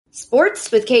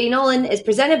Sports with Katie Nolan is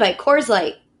presented by Coors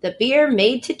Light, the beer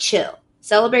made to chill.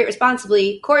 Celebrate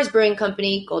responsibly. Coors Brewing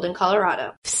Company, Golden,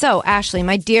 Colorado. So, Ashley,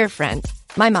 my dear friend,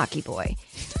 my Maki boy,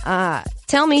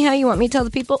 tell me how you want me to tell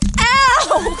the people.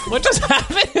 Ow! What just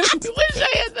happened? I wish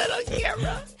I had that on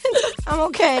camera. I'm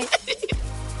okay.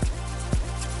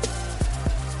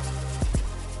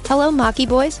 Hello, Maki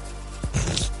boys.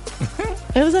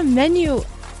 It was a menu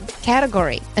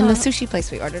category in the sushi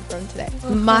place we ordered from today.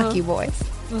 Maki boys.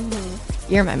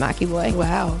 You're my Maki boy.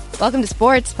 Wow. Welcome to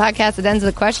Sports, podcast that ends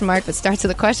with a question mark but starts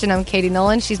with a question. I'm Katie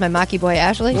Nolan. She's my Maki boy,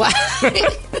 Ashley. Wow.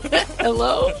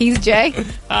 Hello. He's Jay.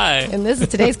 Hi. And this is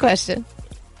today's question.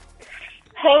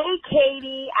 Hey,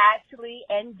 Katie, Ashley,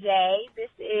 and Jay.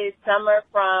 This is Summer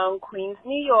from Queens,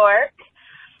 New York.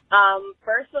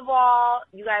 First of all,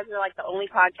 you guys are like the only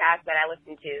podcast that I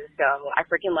listen to, so I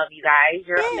freaking love you guys.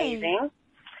 You're amazing.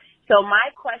 So my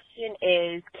question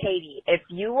is, Katie, if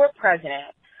you were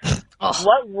president,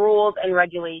 what rules and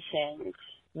regulations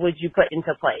would you put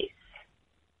into place?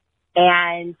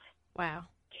 And wow.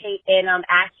 Kate and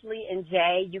Ashley and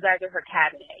Jay, you guys are her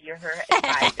cabinet. You're her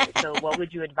advisor. So what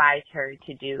would you advise her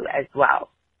to do as well?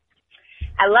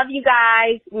 I love you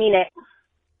guys. Mean it.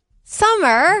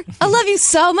 Summer, I love you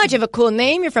so much. You have a cool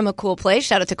name. You're from a cool place.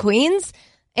 Shout out to Queens.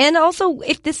 And also,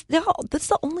 if this is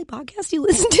the only podcast you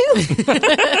listen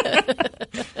to,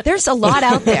 there's a lot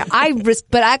out there.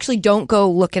 But actually don't go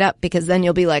look it up because then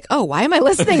you'll be like, oh, why am I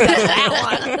listening to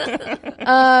that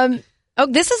one?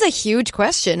 This is a huge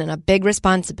question and a big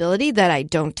responsibility that I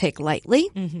don't take lightly.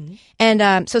 Mm-hmm.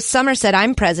 And so Summer said,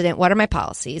 I'm president. What are my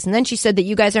policies? And then she said that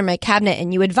you guys are my cabinet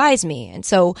and you advise me. And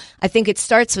so I think it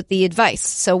starts with the advice.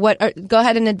 So go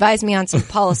ahead and advise me on some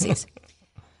policies.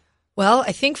 Well,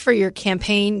 I think for your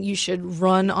campaign, you should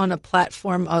run on a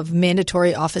platform of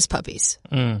mandatory office puppies.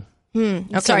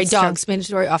 Okay, Sorry, dogs.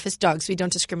 Mandatory office dogs. We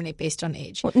don't discriminate based on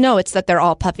age. Well, no, it's that they're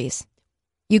all puppies.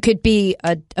 You could be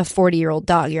a 40-year-old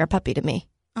dog. You're a puppy to me.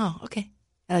 Oh, okay.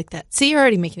 I like that. See, you're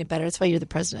already making it better. That's why you're the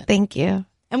president. Thank you.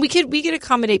 And we could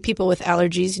accommodate people with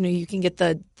allergies. You know, you can get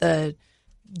the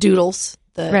doodles,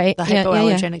 the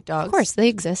hypoallergenic dogs. Of course, they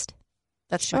exist.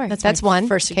 That's sure. That's one.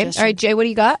 First suggestion. All right, Jay, what do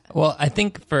you got? Well, I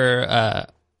think for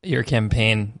your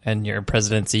campaign and your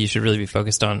presidency, you should really be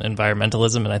focused on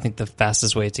environmentalism. And I think the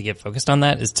fastest way to get focused on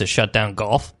that is to shut down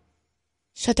golf.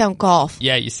 Shut down golf?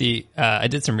 Yeah, you see, I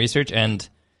did some research and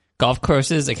golf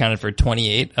courses accounted for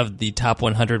 28 of the top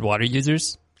 100 water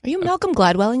users. Are you Malcolm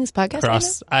Gladwelling this podcast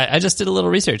Across, right now? I just did a little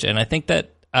research, and I think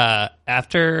that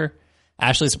after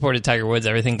Ashley supported Tiger Woods,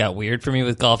 everything got weird for me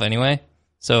with golf anyway.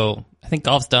 So I think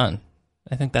golf's done.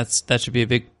 I think that should be a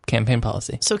big campaign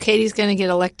policy. So Katie's going to get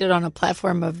elected on a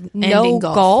platform of no ending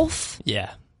golf.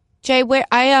 Yeah. Jay, where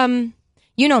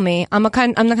you know me, I'm the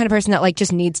kind of person that like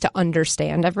just needs to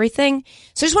understand everything.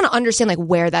 So I just want to understand like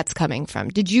where that's coming from.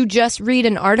 Did you just read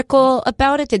an article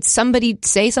about it? Did somebody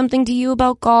say something to you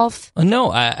about golf?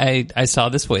 No, I saw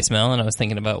this voicemail and I was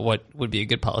thinking about what would be a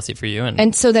good policy for you.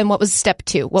 And so then what was step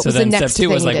 2? What was the next step 2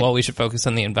 was thing like, well, we should focus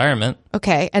on the environment.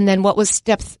 Okay. And then what was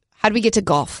how did we get to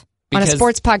golf? On a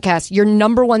sports podcast, your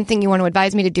number one thing you want to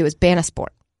advise me to do is ban a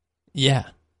sport. Yeah.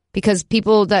 Because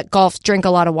people that golf drink a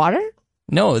lot of water?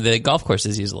 No, the golf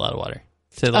courses use a lot of water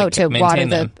to maintain water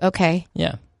them. Okay.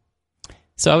 Yeah.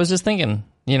 So I was just thinking,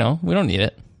 we don't need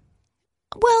it.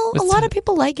 Well, a lot of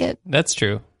people like it. That's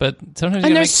true, but sometimes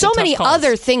and there's so many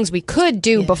other things we could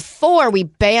do before we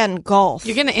ban golf.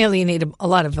 You're going to alienate a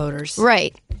lot of voters,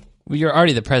 right? Well, you're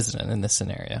already the president in this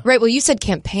scenario, right? Well, you said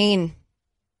campaign,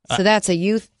 so that's a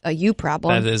you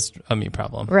problem. That is a me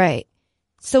problem, right?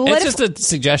 So it's just a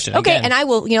suggestion. Okay, again. and I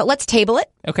will, let's table it.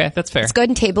 Okay, that's fair. Let's go ahead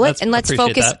and table it, and let's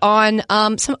focus on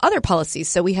some other policies.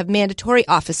 So we have mandatory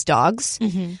office dogs.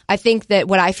 Mm-hmm. I think that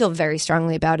what I feel very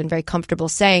strongly about and very comfortable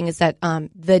saying is that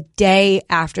the day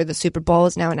after the Super Bowl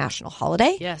is now a national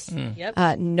holiday. Yes.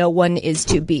 Yep. No one is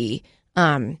to be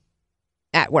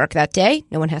at work that day.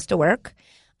 No one has to work.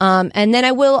 And then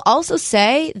I will also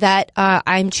say that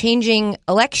I'm changing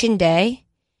Election Day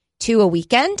to a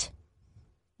weekend,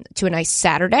 to a nice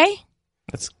Saturday.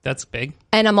 That's big.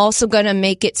 And I'm also going to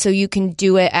make it so you can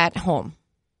do it at home.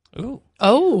 Ooh.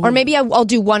 Oh. Or maybe I'll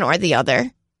do one or the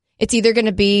other. It's either going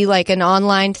to be like an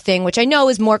online thing, which I know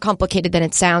is more complicated than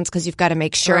it sounds because you've got to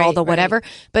make sure all the whatever.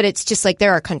 Right. But it's just like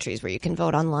there are countries where you can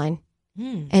vote online.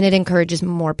 And it encourages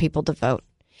more people to vote.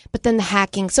 But then the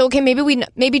hacking. So, okay,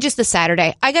 maybe just the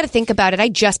Saturday. I got to think about it. I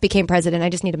just became president. I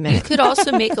just need a minute. You could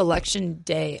also make Election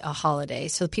Day a holiday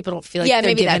so people don't feel like they're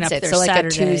maybe giving that's up it. their So like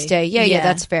Saturday. a Tuesday. Yeah,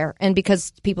 that's fair. And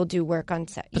because people do work on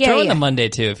Saturday. Throw in the Monday,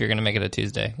 too, if you're going to make it a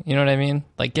Tuesday. You know what I mean?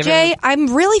 Like, Jay,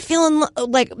 I'm really feeling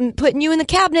like putting you in the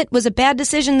cabinet was a bad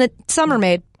decision that Summer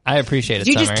made. I appreciate it,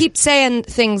 You Summer. just keep saying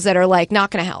things that are like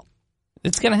not going to help.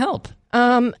 It's going to help.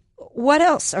 What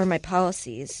else are my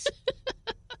policies?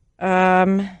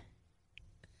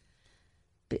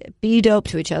 Be dope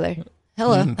to each other.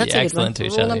 Hello. Be That's a good one. excellent to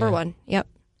each Rule other, number yeah. 1. Yep.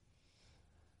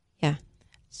 Yeah.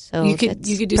 So You could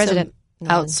do President some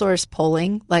outsource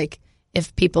polling, like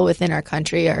if people within our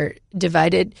country are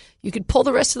divided, you could poll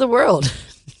the rest of the world.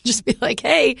 Just be like,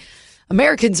 hey,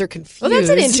 Americans are confused. Well, that's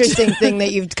an interesting thing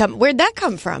that you've come. Where'd that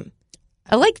come from?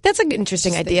 That's an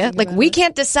interesting idea. Like, we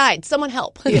can't decide. Someone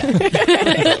help. Yeah. And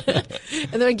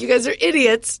they're like, you guys are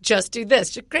idiots. Just do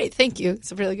this. Great. Thank you.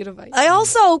 It's a really good advice. I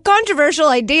also, controversial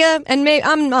idea, and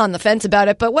I'm on the fence about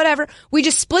it, but whatever. We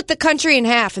just split the country in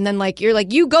half, and then you're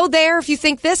like, you go there if you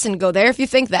think this, and go there if you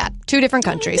think that. 2 different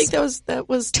countries. I think that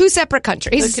was 2 separate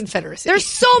countries. the Confederacy. There's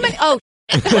so many. Oh,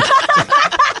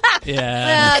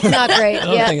 Yeah. that's not great. I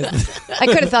don't think it's... I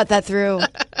could have thought that through.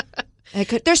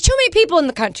 There's too many people in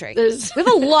the country. We have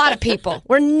a lot of people.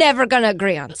 We're never going to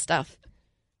agree on stuff.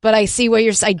 But I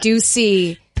do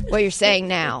see what you're saying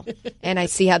now, and I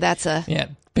see how that's a... Yeah,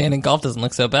 banning golf doesn't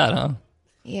look so bad, huh?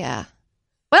 Yeah.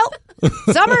 Well,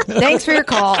 Summer, thanks for your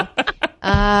call.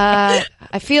 I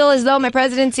feel as though my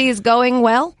presidency is going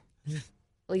well. At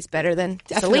least better than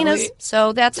Selena's,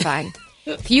 so that's fine.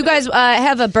 If you guys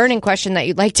have a burning question that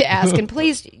you'd like to ask, and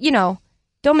please,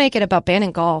 don't make it about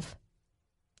banning golf,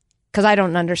 because I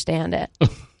don't understand it.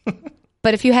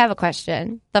 But if you have a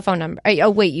question, the phone number... Oh,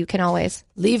 wait, you can always...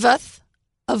 Leave us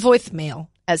a voicemail.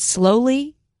 As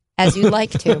slowly as you'd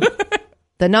like to.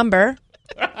 The number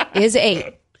is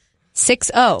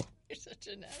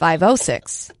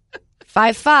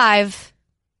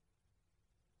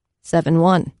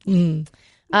 860-506-5571.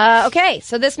 Okay,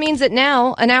 so this means that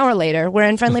now, an hour later, we're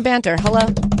in Friendly Banter. Hello?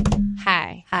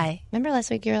 Hi. Remember last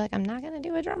week you were like, I'm not going to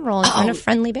do a drum roll in front of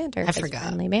Friendly Banter. I forgot.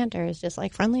 Friendly Banter is just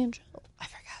like friendly and chill. I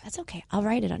forgot. That's okay. I'll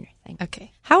write it on your thing.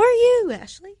 Okay. How are you,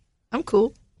 Ashley? I'm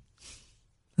cool.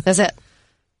 That's it.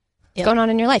 What's going on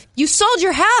in your life? You sold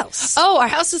your house. Oh, our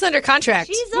house is under contract.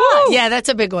 Jesus. Yeah, that's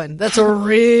a big one. That's a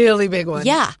really big one.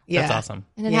 Yeah. That's awesome.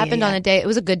 And it happened on a day. It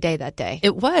was a good day that day.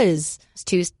 It was. It was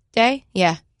Tuesday?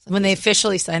 Yeah. When they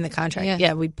officially signed the contract.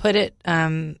 Yeah, we put it.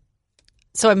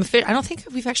 So I don't think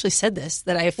we've actually said this,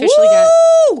 that I officially got.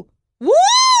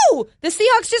 Woo! The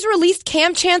Seahawks just released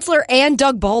Cam Chancellor and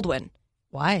Doug Baldwin.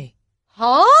 Why?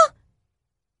 Huh?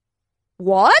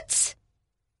 What?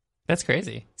 That's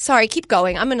crazy. Sorry, keep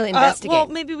going. I'm going to investigate. Well,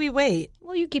 maybe we wait.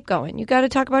 Well, you keep going. You got to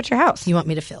talk about your house. You want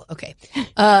me to fill? Okay.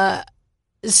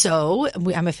 So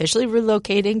I'm officially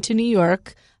relocating to New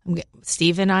York.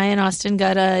 Steve and I and Austin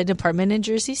got an apartment in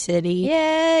Jersey City.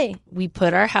 Yay. We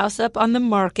put our house up on the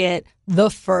market.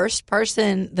 The first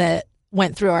person that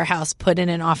went through our house put in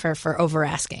an offer for over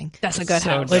asking. That's a good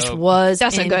house. Which was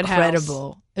That's a good house.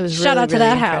 incredible. It was Shout really, out to really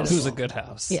that incredible. house. Who's a good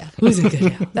house? Yeah. Who's a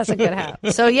good house? That's a good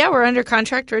house. So yeah, we're under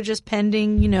contract. We're just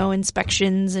pending,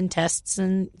 inspections and tests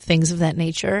and things of that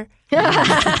nature. So you're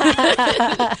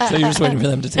just waiting for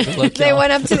them to take a look. They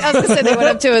went up to. I was going to say they went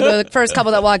up to the first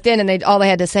couple that walked in, and all they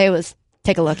had to say was,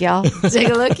 "Take a look, y'all." Take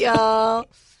a look, y'all.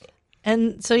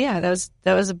 And so yeah,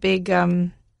 that was a big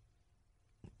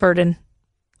burden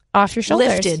off your shoulders.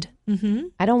 Lifted. Mm-hmm.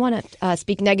 I don't want to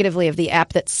speak negatively of the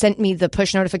app that sent me the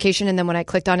push notification, and then when I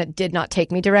clicked on it, did not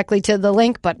take me directly to the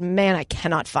link. But man, I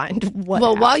cannot find what.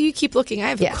 Well, app. while you keep looking,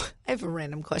 I have a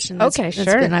random question. That's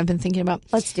sure. I've been thinking about.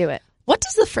 Let's do it. What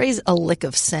does the phrase "a lick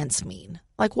of sense" mean?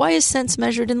 Like, why is sense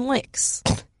measured in licks?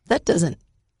 That doesn't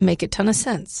make a ton of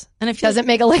sense. And if doesn't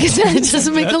make a lick of sense, it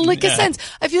doesn't make a lick of sense.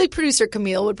 I feel like producer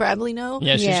Camille would probably know.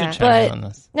 Yeah, she should chime in on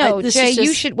this. No, Jay,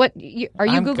 you should. What are you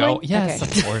Googling? Yes,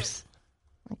 okay. of course.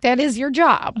 That is your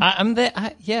job. I'm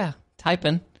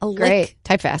typing. Great.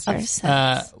 Type faster.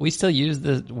 We still use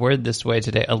the word this way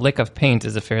today. A lick of paint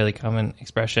is a fairly common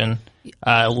expression.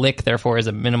 Lick, therefore, is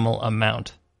a minimal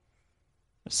amount.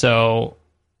 So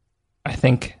I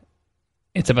think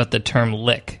it's about the term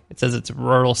lick. It says it's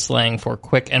rural slang for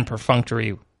quick and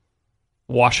perfunctory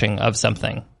washing of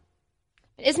something.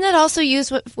 Isn't that also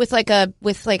used with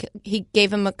he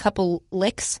gave him a couple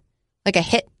licks? Like a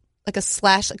hit, like a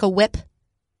slash, like a whip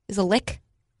is a lick?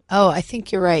 Oh, I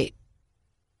think you're right.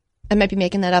 I might be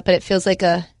making that up, but it feels like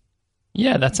a...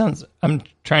 Yeah, that sounds... I'm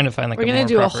trying to find We're going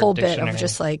to do a whole bit of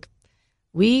just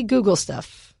we Google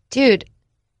stuff. Dude,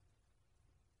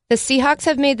 the Seahawks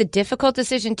have made the difficult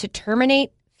decision to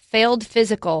terminate failed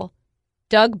physical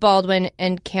Doug Baldwin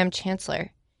and Cam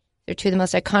Chancellor. They're two of the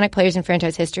most iconic players in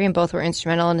franchise history, and both were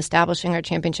instrumental in establishing our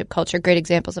championship culture. Great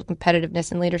examples of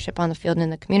competitiveness and leadership on the field and in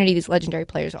the community. These legendary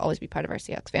players will always be part of our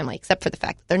Seahawks family, except for the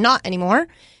fact that they're not anymore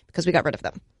because we got rid of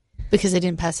them. Because they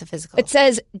didn't pass the physical. It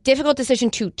says difficult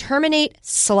decision to terminate /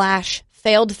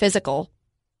 failed physical.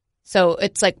 So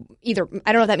it's like either,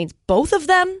 I don't know if that means both of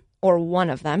them or one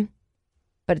of them,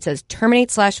 but it says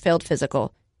terminate / failed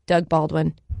physical, Doug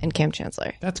Baldwin and Cam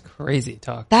Chancellor. That's crazy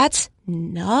talk. That's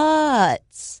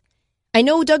nuts. I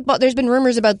know there's been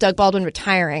rumors about Doug Baldwin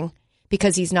retiring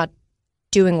because he's not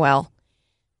doing well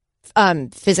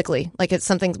physically. Like it's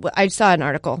something, I saw an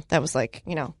article that was like,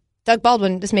 Doug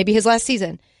Baldwin, this may be his last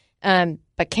season.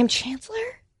 But Cam Chancellor?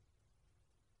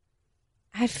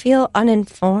 I feel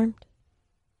uninformed.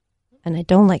 And I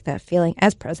don't like that feeling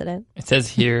as president. It says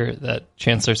here that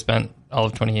Chancellor spent all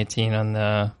of 2018 on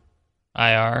the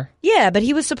IR. Yeah, but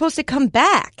he was supposed to come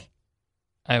back.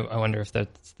 I wonder if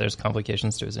there's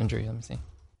complications to his injury. Let me see.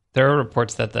 There are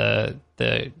reports that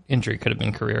the injury could have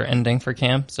been career-ending for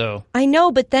Cam. So I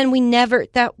know, but then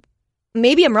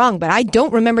maybe I'm wrong, but I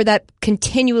don't remember that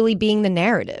continually being the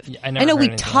narrative. Yeah, I know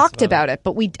we talked about it,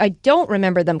 but I don't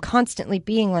remember them constantly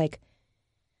being like,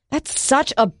 that's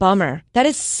such a bummer. That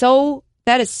is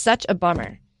such a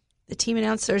bummer. The team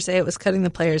announced Thursday it was cutting the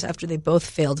players after they both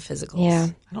failed physicals. Yeah.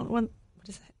 I don't know what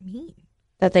does that mean?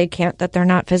 That they're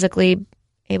not physically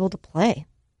able to play.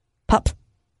 Pup.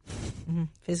 Mm-hmm.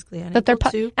 Physically unable That they're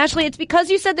to. Ashley, it's because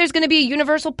you said there's going to be a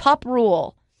universal pup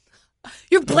rule.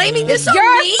 You're blaming this on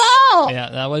Your me? fault. Yeah,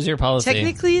 that was your policy.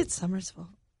 Technically, it's Summer's fault.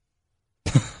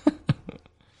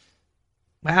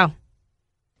 Wow.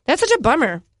 That's such a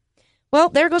bummer. Well,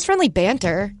 there goes friendly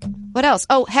banter. What else?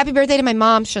 Oh, happy birthday to my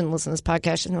mom. Shouldn't listen to this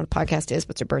podcast. She doesn't know what a podcast is,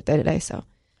 but it's her birthday today. So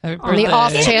Happy on the birthday.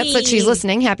 off chance that she's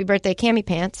listening, happy birthday, Cammy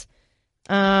Pants.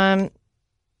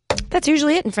 That's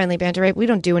usually it in friendly banter, right? We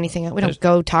don't do anything. We don't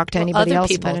go talk to anybody other else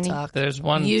people about any. talk. There's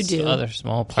one You do. other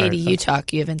small part. Katie, you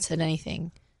talk. You haven't said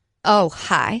anything. Oh,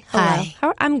 hi. Hi.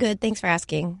 Hello. I'm good. Thanks for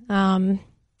asking. I'm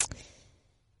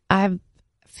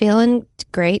feeling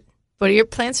great. What are your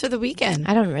plans for the weekend?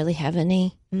 I don't really have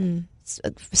any.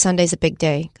 Sunday's a big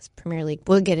day because Premier League.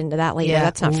 We'll get into that later. Yeah.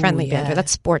 That's not Ooh, friendly yeah. banter.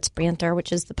 That's sports banter,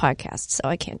 which is the podcast. So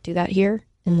I can't do that here.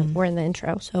 We're in the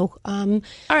intro. So All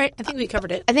right. I think we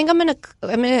covered it. I think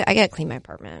I gotta clean my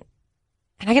apartment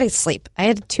and I gotta sleep. I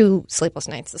had 2 sleepless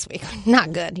nights this week.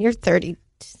 Not good. You're 30,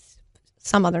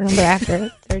 some other number after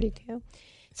it, 32.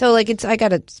 So I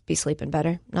gotta be sleeping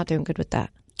better. Not doing good with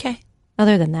that. Okay.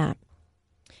 Other than that,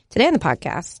 today on the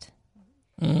podcast.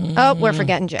 Oh, we're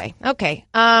forgetting Jay. Okay.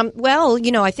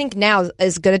 Well, I think now is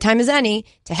as good a time as any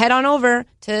to head on over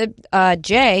to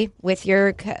Jay with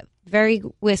your very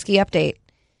whiskey update.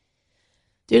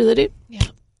 Doodle-doo. Yeah.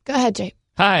 Go ahead, Jay.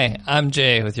 Hi, I'm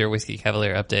Jay with your Whiskey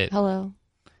Cavalier update. Hello.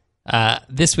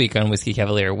 This week on Whiskey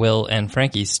Cavalier, Will and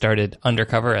Frankie started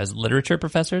undercover as literature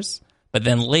professors, but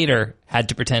then later had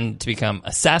to pretend to become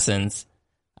assassins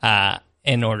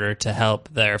in order to help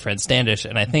their friend Standish.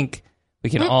 And I think we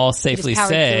can all safely Just powered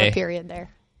through say, a period there.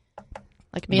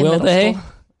 Like me in will middle they school.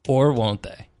 or won't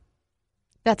they?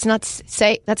 That's not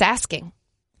that's asking.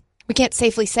 We can't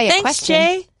safely say a Thanks, question.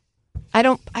 Jay.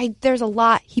 There's a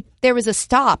lot. There was a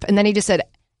stop, and then he just said,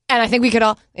 and I think we could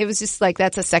all, it was just like,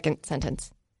 that's a second sentence.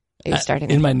 He was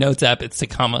starting. In my notes app, it's a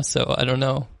comma, so I don't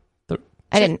know.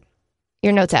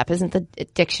 Your notes app isn't the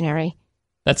dictionary.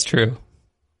 That's true.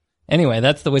 Anyway,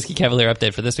 that's the Whiskey Cavalier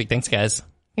update for this week. Thanks, guys.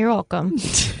 You're welcome.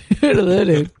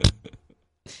 I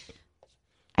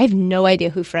have no idea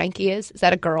who Frankie is. Is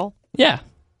that a girl? Yeah.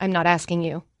 I'm not asking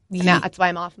you. That's why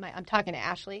I'm talking to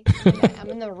Ashley. I'm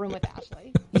in the room with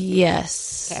Ashley.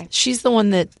 Yes. Okay. She's the one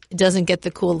that doesn't get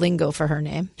the cool lingo for her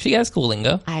name. She has cool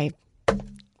lingo. I'm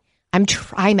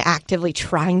actively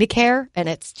trying to care, and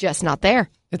it's just not there.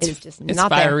 It's just It's not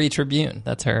there. Fiery Tribune.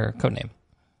 That's her code name.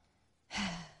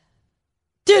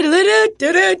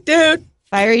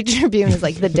 Fiery Tribune is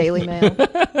like the Daily Mail.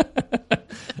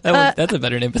 That's a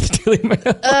better name for the Daily Mail.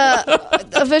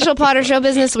 Official Potter Show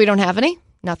business, we don't have any.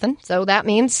 Nothing. So that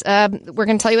means we're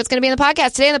going to tell you what's going to be in the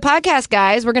podcast. Today in the podcast,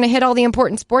 guys, we're going to hit all the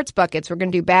important sports buckets. We're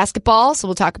going to do basketball, so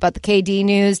we'll talk about the KD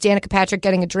news, Danica Patrick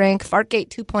getting a drink, Fartgate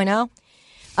 2.0.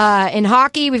 In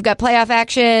hockey, we've got playoff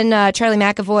action, Charlie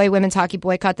McAvoy, women's hockey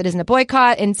boycott that isn't a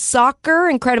boycott. In soccer,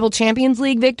 incredible Champions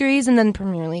League victories, and then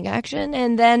Premier League action.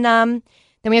 And then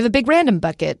we have a big random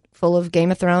bucket full of Game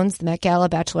of Thrones, the Met Gala,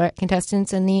 Bachelorette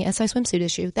contestants, and the SI swimsuit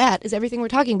issue. That is everything we're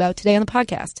talking about today on the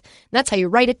podcast. And that's how you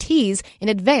write a tease in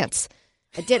advance.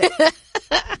 I did it.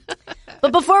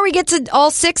 But before we get to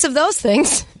all 6 of those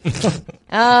things,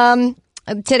 today's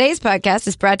podcast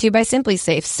is brought to you by Simply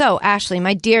Safe. So, Ashley,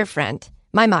 my dear friend,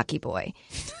 my Maki boy,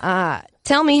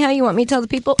 tell me how you want me to tell the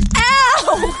people.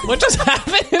 Ow! What just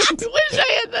happened? I wish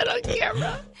I had that on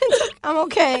camera. I'm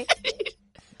okay.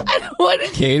 I don't want to.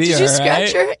 Katie, Did you all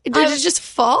scratch right? her? Did it just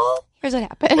fall? Here's what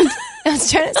happened. I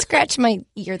was trying to scratch my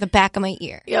ear, the back of my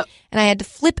ear. Yep. And I had to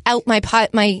flip out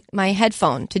my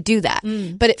headphone to do that.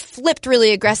 But it flipped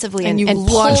really aggressively And you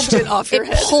launched it off your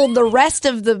head. It pulled the rest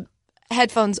of the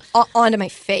headphones onto my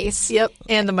face. Yep.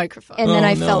 And the microphone. And then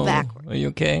I fell backward. Are you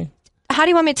okay? How do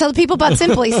you want me to tell the people about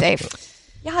Simply Safe?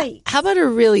 Yikes. How about a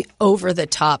really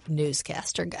over-the-top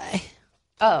newscaster guy?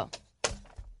 Oh.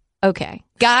 Okay.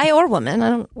 Guy or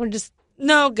woman? We're just...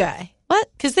 No, guy. What?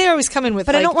 Because they always come in with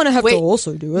But I don't want to have to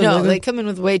also do it. No, they come in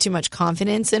with way too much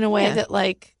confidence in a way that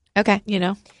Okay. you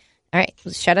know. All right.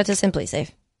 Shout out to Simply Safe.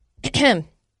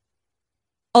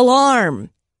 Alarm.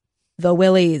 The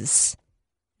willies.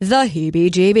 The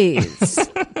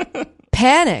heebie-jeebies.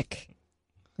 Panic.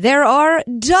 There are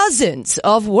dozens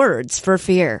of words for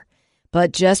fear,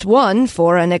 but just one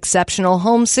for an exceptional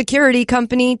home security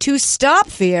company to stop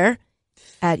fear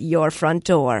at your front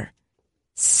door.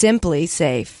 Simply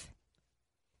Safe.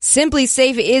 Simply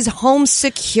Safe is home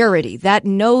security that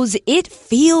knows it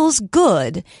feels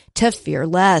good to fear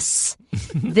less.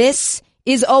 This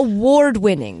is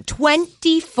award-winning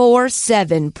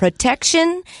 24/7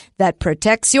 protection that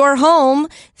protects your home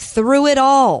through it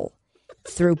all.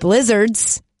 Through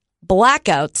blizzards,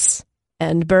 blackouts,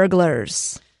 and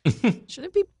burglars. Should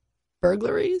it be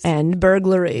burglaries? And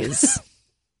burglaries.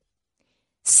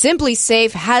 Simply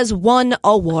Safe has won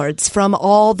awards from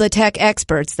all the tech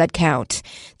experts that count.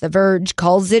 The Verge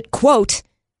calls it, quote,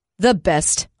 the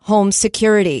best home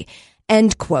security,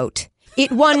 end quote.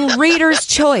 It won Reader's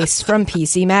Choice from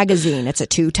PC Magazine. It's a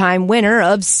 2-time winner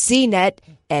of CNET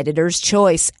Editor's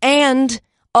Choice and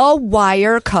a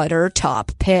Wirecutter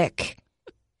top pick.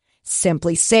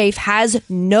 Simply Safe has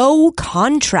no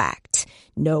contract,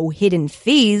 no hidden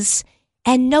fees,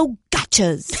 and no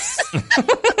gotchas.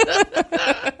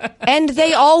 And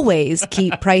they always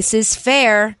keep prices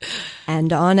fair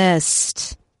and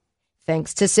honest.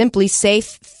 Thanks to Simply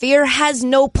Safe, fear has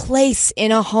no place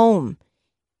in a home.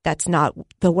 That's not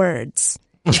the words.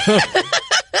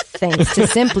 Thanks to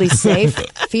Simply Safe,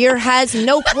 fear has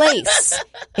no place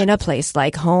in a place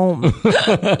like home.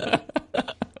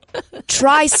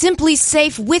 Try Simply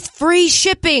Safe with free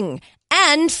shipping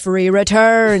and free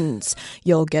returns.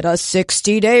 You'll get a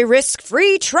 60-day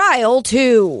risk-free trial,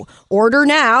 too. Order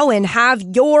now and have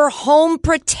your home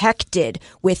protected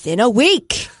within a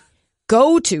week.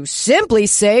 Go to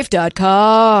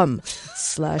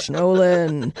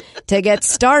simplysafe.com/Nolan to get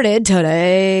started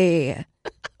today.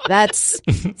 That's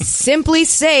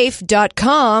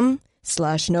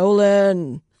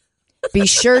simplysafe.com/Nolan. Be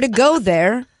sure to go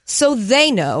there so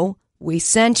they know we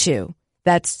sent you.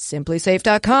 That's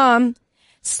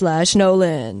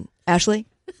simplysafe.com/Nolan. Ashley?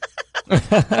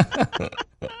 That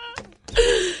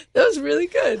was really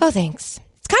good. Oh, thanks.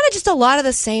 It's kind of just a lot of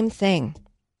the same thing.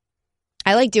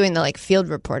 I like doing the field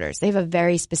reporters. They have a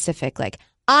very specific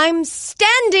I'm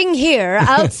standing here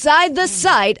outside the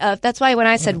site of. That's why when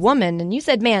I said woman and you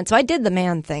said man, so I did the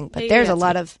man thing. But there's a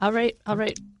lot of. All right,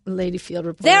 lady field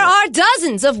reporter. There are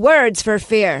dozens of words for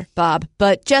fear, Bob,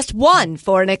 but just one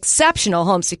for an exceptional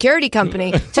home security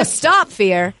company to stop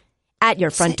fear at your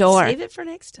front door. Save it for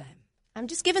next time. I'm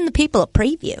just giving the people a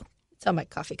preview. It's on my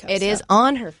coffee cup. It is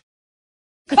on her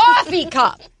coffee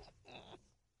cup.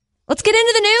 Let's get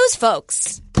into the news,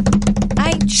 folks.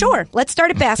 Sure. Let's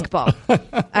start at basketball.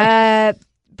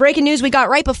 Breaking news we got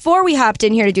right before we hopped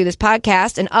in here to do this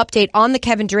podcast. An update on the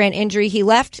Kevin Durant injury. He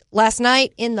left last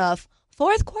night in the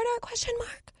fourth quarter, question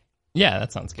mark? Yeah,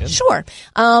 that sounds good. Sure.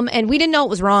 And we didn't know it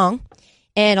was wrong.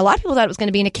 And a lot of people thought it was going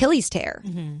to be an Achilles tear.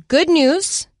 Mm-hmm. Good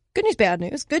news. Good news, bad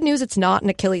news. Good news, it's not an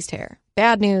Achilles tear.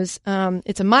 Bad news,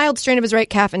 it's a mild strain of his right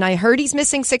calf. And I heard he's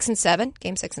missing 6 and 7,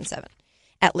 game 6 and 7,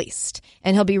 at least.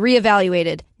 And he'll be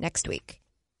reevaluated next week.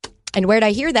 And where'd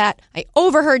I hear that? I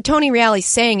overheard Tony Reale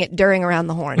saying it during Around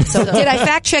the Horn. So did I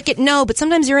fact check it? No, but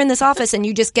sometimes you're in this office and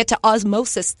you just get to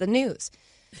osmosis the news.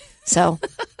 So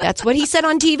that's what he said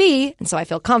on TV. And so I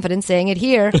feel confident saying it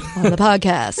here on the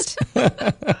podcast.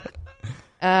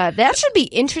 That should be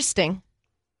interesting.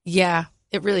 Yeah,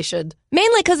 it really should.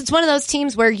 Mainly because it's one of those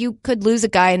teams where you could lose a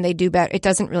guy and they do better. It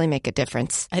doesn't really make a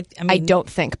difference. I don't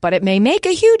think, but it may make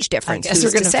a huge difference. I guess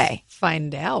we're going to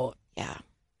find out. Yeah.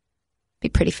 Be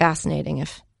pretty fascinating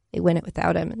if they win it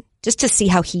without him, and just to see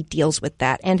how he deals with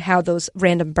that and how those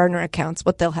random burner accounts,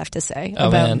 what they'll have to say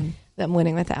about them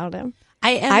winning without him.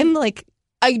 I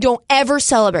don't ever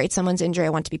celebrate someone's injury. I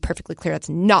want to be perfectly clear. That's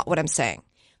not what I'm saying.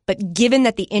 But given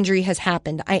that the injury has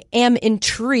happened, I am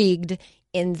intrigued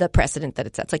in the precedent that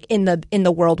it sets, in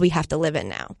the world we have to live in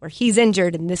now, where he's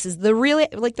injured and this is the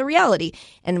reality,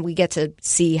 and we get to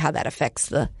see how that affects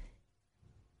the.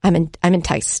 I'm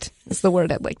enticed. Is the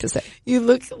word I'd like to say. You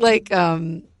look like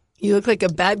You look like a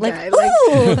bad guy,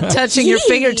 ooh, touching your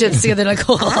fingertips together, like,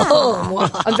 oh, wow.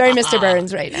 I'm very Mr.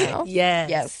 Burns right now.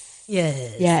 Yes.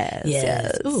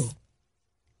 Ooh.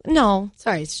 No.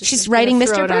 Sorry, it's just She's writing throw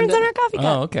Mr. it Burns onto- on her coffee cup.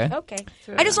 Oh, okay. Okay.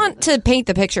 I just want to paint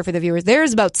the picture for the viewers.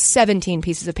 There's about 17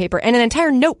 pieces of paper and an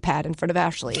entire notepad in front of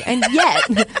Ashley. And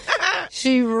yet,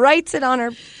 she writes it on her.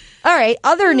 All right,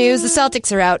 other news, the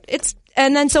Celtics are out.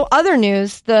 Other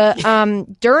news,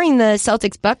 during the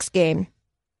Celtics-Bucks game,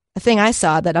 a thing I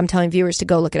saw that I'm telling viewers to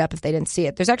go look it up if they didn't see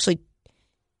it. There's actually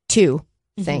two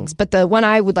things, but the one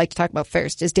I would like to talk about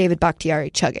first is David Bakhtiari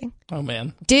chugging. Oh,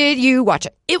 man. Did you watch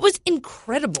it? It was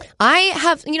incredible. I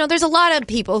have, there's a lot of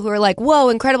people who are like, whoa,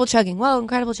 incredible chugging. Whoa,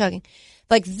 incredible chugging.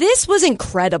 Like, this was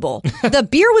incredible. The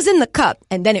beer was in the cup,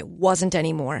 and then it wasn't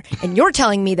anymore. And you're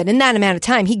telling me that in that amount of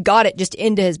time, he got it just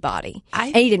into his body.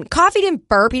 And he didn't cough, he didn't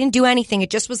burp, he didn't do anything. It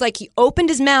just was like he opened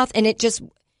his mouth, and it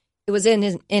was in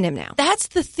him now. That's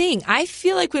the thing. I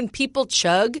feel like when people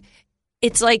chug,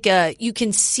 it's like you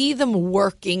can see them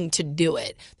working to do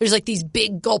it. There's like these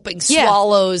big gulping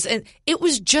swallows, and it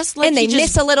was just like and they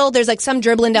miss a little. There's like some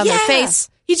dribbling down their face.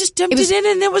 He just dumped it in,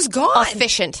 and it was gone.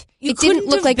 Efficient. You It didn't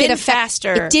look like it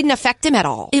faster. It didn't affect him at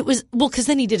all. It was because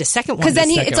then he did a second one. Because then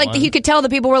second it's like one. he could tell the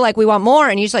people were like, "We want more,"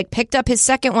 and he just like picked up his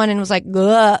second one and was like,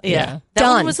 "Ugh." Yeah. That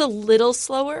Done. one was a little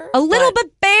slower, A little, but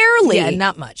barely. yeah,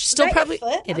 not much. Still Right, probably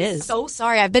your foot? it is. So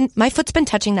sorry. My foot's been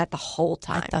touching that the whole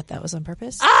time. I thought that was on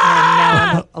purpose. And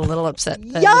now I'm a little upset.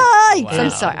 that Yikes! Wow. I'm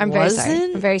sorry. I'm very sorry.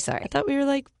 Wasn't? I'm very sorry. I thought we were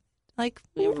like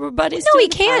we were buddies. No, he doing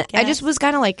the can't. I podcast. just was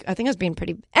kind of like, I think I was being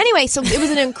pretty. Anyway, so it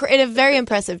was a very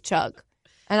impressive chug,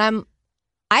 and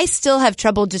I still have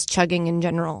trouble just chugging in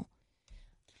general.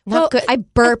 Not good. I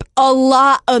burp a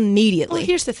lot immediately. Well,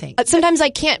 here's the thing. Sometimes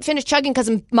I can't finish chugging because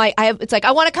it's like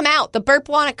I want to come out. The burps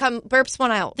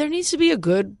want out. There needs to be a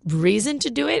good reason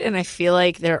to do it, and I feel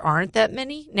like there aren't that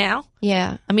many now.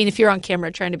 Yeah. I mean, if you're on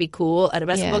camera trying to be cool at a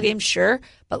basketball game, sure.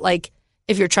 But like,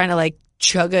 if you're trying to like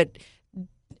chug a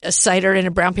cider in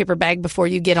a brown paper bag before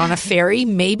you get on a ferry,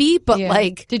 maybe. But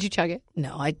like, did you chug it?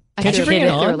 no, I Can't you bring it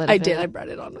on? I did. I brought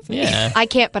it on with me. Yeah. I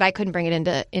can't, but I couldn't bring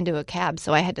it into a cab,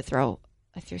 so I had to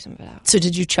I threw some of it out. So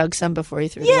did you chug some before you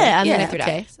threw it Yeah, away? and then I threw it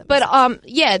okay. out. But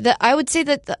I would say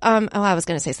that I was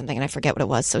going to say something and I forget what it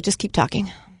was. So just keep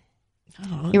talking.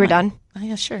 You were done. Oh,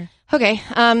 yeah, sure. Okay.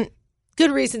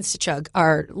 Good reasons to chug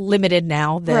are limited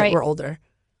now that Right. we're older.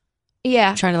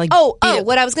 Yeah. Trying to like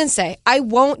what I was going to say. I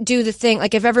won't do the thing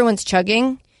like if everyone's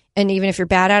chugging and even if you're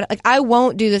bad at it, like I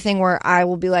won't do the thing where I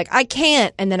will be like I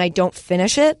can't and then I don't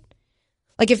finish it.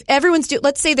 Like if everyone's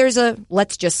let's say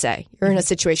let's just say you're in a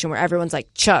situation where everyone's like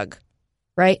chug,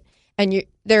 right? And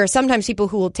there are sometimes people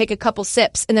who will take a couple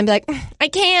sips and then be like I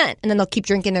can't and then they'll keep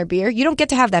drinking their beer. You don't get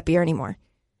to have that beer anymore.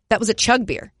 That was a chug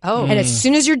beer. Oh. And as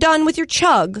soon as you're done with your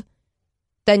chug,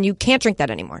 then you can't drink that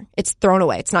anymore. It's thrown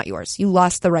away. It's not yours. You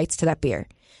lost the rights to that beer.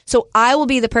 So I will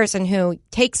be the person who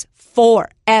takes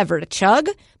forever to chug,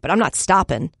 but I'm not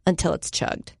stopping until it's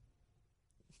chugged.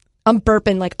 I'm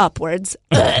burping like upwards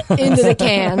into the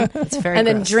can It's very and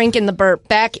then gross. drinking the burp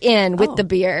back in with the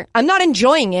beer. I'm not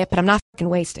enjoying it, but I'm not fucking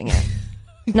wasting it.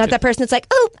 I'm not that person that's like,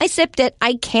 oh, I sipped it.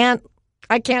 I can't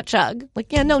chug.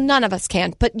 Like, yeah, no, none of us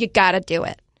can, but you gotta do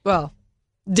it. Well,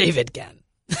 David can.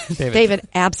 David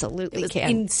absolutely can.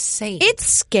 Insane. It's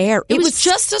scary. It was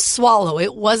just a swallow.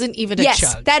 It wasn't even a yes,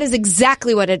 chug. that is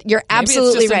exactly what it. You're Maybe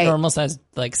absolutely it's just right. a normal sized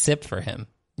like sip for him.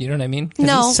 You know what I mean? 'Cause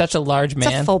No. he's such a large It's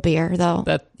man. a full beer though.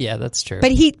 That's true.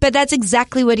 But that's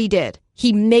exactly what he did.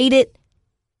 He made it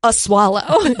a swallow.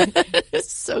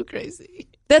 It's so crazy.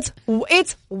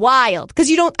 It's wild because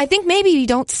I think maybe you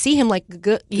don't see him like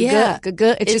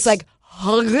It's just like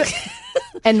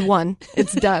and one.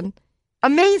 It's done.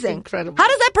 Amazing. Incredible. How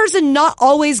does that person not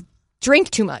always drink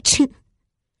too much?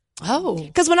 Oh.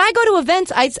 Because when I go to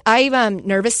events, I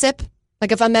nervous sip.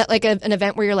 Like if I'm at like an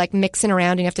event where you're like mixing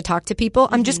around and you have to talk to people,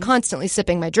 I'm just constantly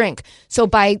sipping my drink. So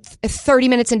by 30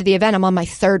 minutes into the event, I'm on my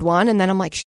third one, and then I'm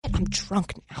like, shit, I'm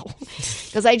drunk now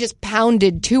because I just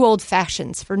pounded 2 old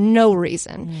fashions for no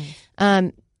reason.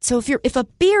 So if a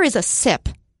beer is a sip,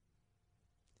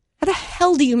 how the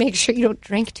hell do you make sure you don't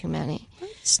drink too many?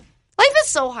 Life is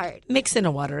so hard. Mix in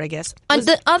a water, I guess.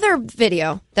 The other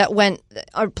video that went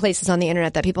places on the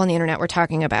internet that people on the internet were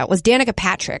talking about was Danica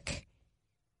Patrick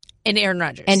And Aaron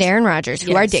Rodgers.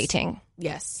 who are dating.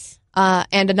 Yes.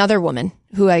 And another woman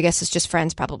who I guess is just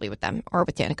friends probably with them or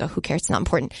with Danica. Who cares? It's not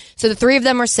important. So the 3 of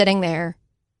them are sitting there.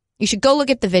 You should go look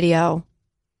at the video.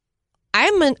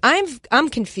 I'm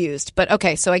confused, but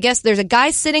okay. So I guess there's a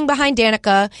guy sitting behind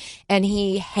Danica and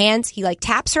he like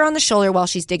taps her on the shoulder while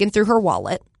she's digging through her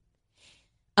wallet.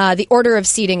 The order of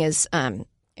seating is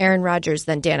Aaron Rodgers,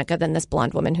 then Danica, then this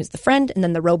blonde woman who's the friend, and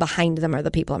then the row behind them are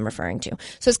the people I'm referring to.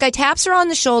 So this guy taps her on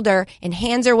the shoulder and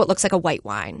hands her what looks like a white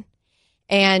wine.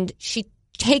 And she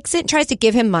takes it and tries to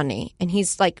give him money. And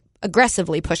he's like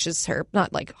aggressively pushes her,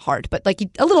 not like hard, but like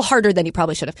a little harder than he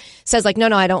probably should have. Says like, no,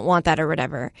 I don't want that or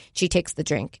whatever. She takes the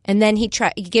drink. And then he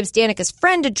gives Danica's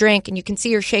friend a drink, and you can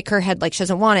see her shake her head like she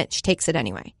doesn't want it. She takes it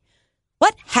anyway.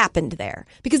 What happened there?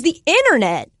 Because the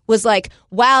internet was like,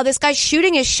 wow, this guy's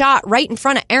shooting his shot right in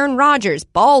front of Aaron Rodgers.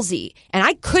 Ballsy. And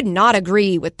I could not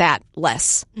agree with that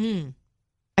less.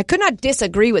 I could not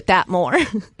disagree with that more.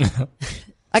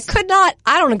 I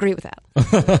don't agree with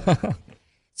that.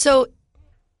 So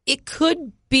it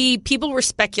could be people were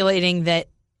speculating that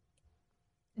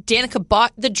Danica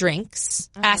bought the drinks,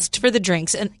 asked for the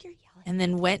drinks, and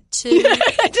then went to.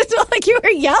 I just felt like you were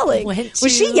yelling.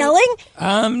 Was she yelling?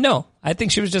 No. I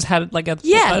think she was just had like an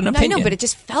opinion. I know, but it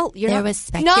just felt There was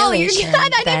speculation. No, you're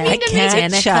not. I didn't mean to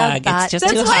make it. Chug. It's just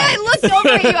That's too why hot. I looked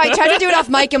over at you. I tried to do it off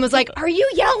mic and was like, "Are you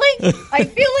yelling? I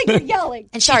feel like you're yelling."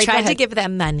 And she tried to give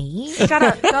them money. Shut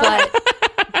up.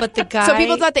 But the guy. So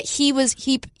people thought that he was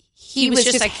was just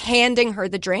just like handing her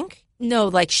the drink. No,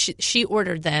 like she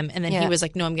ordered them, and then Yeah. he was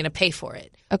like, "No, I'm going to pay for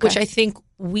it," Okay. which I think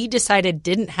we decided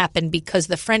didn't happen because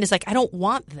the friend is like, "I don't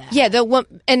want that." Yeah,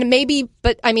 and maybe,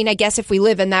 but I mean, I guess if we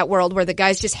live in that world where the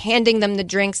guy's just handing them the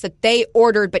drinks that they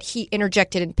ordered, but he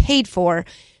interjected and paid for,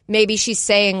 maybe she's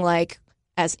saying like,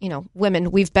 as you know,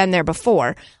 women, we've been there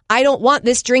before. I don't want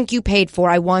this drink you paid for.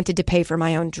 I wanted to pay for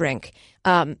my own drink.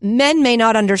 Men may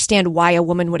not understand why a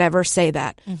woman would ever say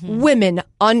that. Women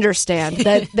understand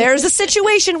that there's a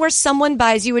situation where someone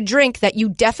buys you a drink that you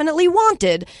definitely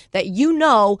wanted, that you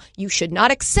know you should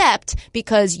not accept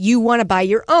because you want to buy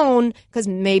your own, because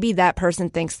maybe that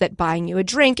person thinks that buying you a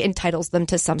drink entitles them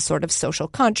to some sort of social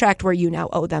contract where you now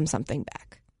owe them something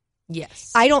back.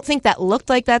 Yes. I don't think that looked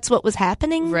like that's what was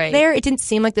happening there. It didn't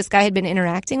seem like this guy had been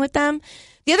interacting with them.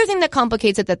 The other thing that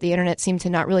complicates it that the internet seemed to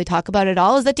not really talk about at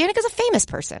all is that Danica's a famous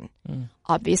person.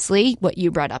 Obviously, what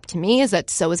you brought up to me is that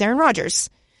so is Aaron Rodgers.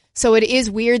 So it is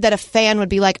weird that a fan would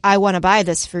be like, I want to buy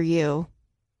this for you.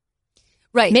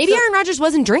 Right. Maybe Aaron Rodgers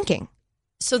wasn't drinking.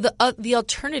 So the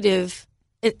alternative,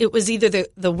 it was either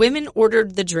the women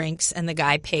ordered the drinks and the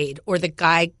guy paid, or the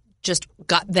guy just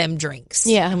got them drinks.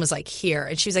 Yeah. And was like, here.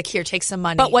 And she was like, here, take some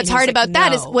money. But what's And he was hard like, about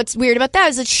that is, no. what's weird about that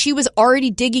is that she was already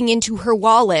digging into her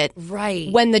wallet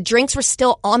Right. when the drinks were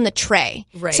still on the tray.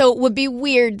 Right. So it would be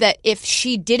weird that if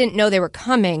she didn't know they were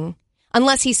coming,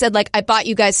 unless he said like, I bought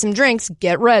you guys some drinks,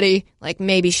 get ready. Like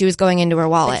maybe she was going into her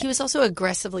wallet. But he was also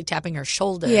aggressively tapping her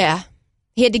shoulder. Yeah.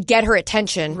 He had to get her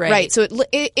attention. Right. So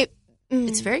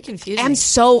It's very confusing.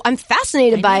 I'm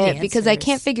fascinated I by need it because I answers.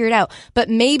 can't figure it out. But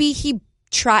maybe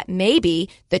maybe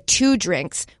the two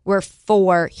drinks were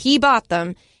he bought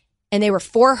them and they were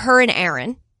for her and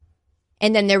Aaron.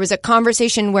 And then there was a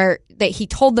conversation that he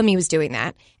told them he was doing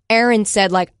that. Aaron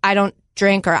said like, I don't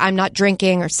drink or I'm not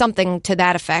drinking or something to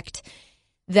that effect.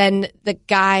 Then the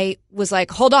guy was like,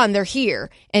 hold on, they're here.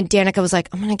 And Danica was like,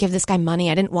 I'm going to give this guy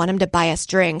money. I didn't want him to buy us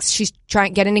drinks. She's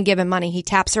getting to give him money. He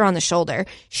taps her on the shoulder.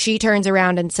 She turns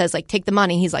around and says, like, take the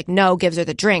money. He's like, no, gives her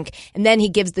the drink. And then he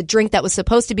gives the drink that was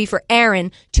supposed to be for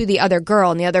Aaron to the other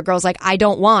girl. And the other girl's like, I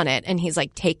don't want it. And he's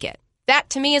like, take it. That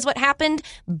to me is what happened.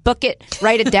 Book it,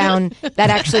 write it down. That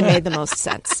actually made the most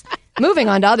sense. Moving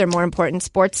on to other more important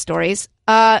sports stories.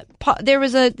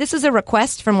 This is a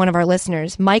request from one of our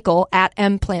listeners, Michael at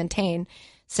M Plantain,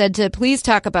 said to please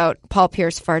talk about Paul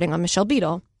Pierce farting on Michelle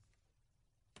Beadle.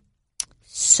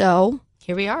 So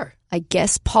here we are. I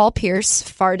guess Paul Pierce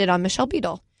farted on Michelle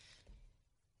Beadle.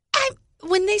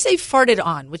 When they say farted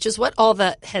on, which is what all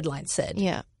the headlines said,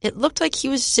 Yeah. it looked like he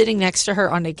was sitting next to her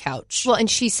on a couch. Well, and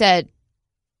she said,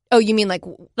 "Oh, you mean like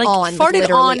on? Farted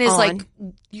like on is on. like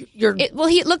you're. It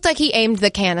looked like he aimed the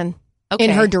cannon Okay.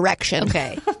 in her direction.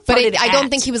 Okay, But Farted I don't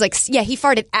at. think he was like, yeah, he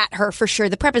farted at her for sure.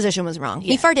 The preposition was wrong.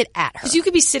 He Yeah. farted at her. Because you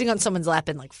could be sitting on someone's lap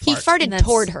and like He fart, farted and that's-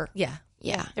 toward her. Yeah,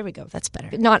 Yeah. There we go. That's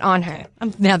better. Not on her.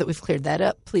 Now that we've cleared that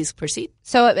up, please proceed.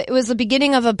 So it was the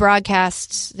beginning of a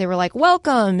broadcast. They were like,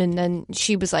 welcome. And then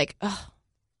she was like, oh,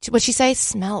 what'd she say?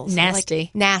 Smells.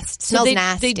 Nasty. Like, nasty. So Smells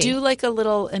nasty. They do like a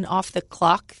little an off the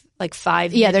clock, like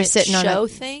 5 Yeah, they're minute sitting on show a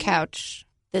thing couch.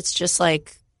 that's just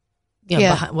like, you know,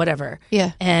 Yeah. behind, whatever.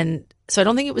 Yeah. And so I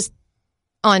don't think it was.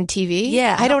 On TV?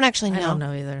 Yeah. I don't actually know. I don't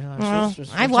know either. Well,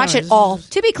 I watch it all.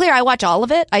 To be clear, I watch all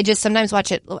of it. I just sometimes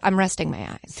watch it. I'm resting my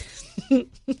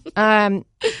eyes.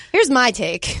 Here's my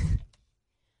take.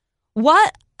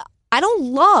 What I don't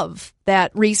love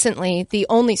that recently the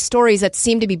only stories that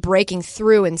seem to be breaking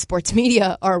through in sports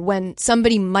media are when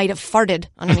somebody might have farted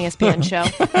on an ESPN show.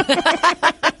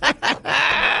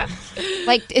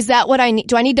 Like, is that what I need?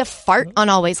 Do I need to fart on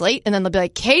Always Late? And then they'll be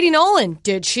like, Katie Nolan,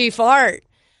 did she fart?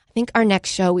 I think our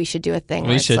next show we should do a thing.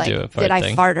 We should like, do a fart did I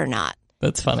thing. fart or not?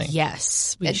 That's funny.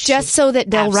 Yes. Just so that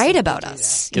they'll write about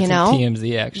us, Get you some know?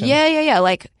 TMZ action. Yeah.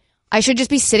 Like, I should just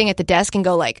be sitting at the desk and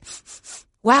go like,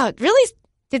 wow, really?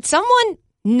 Did someone?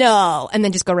 No. And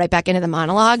then just go right back into the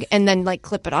monologue and then like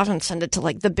clip it off and send it to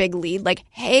like the big lead. Like,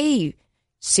 hey,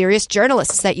 serious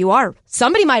journalists that you are.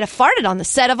 Somebody might have farted on the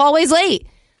set of Always Late.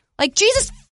 Like,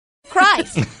 Jesus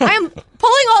Christ. I am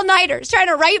pulling all-nighters trying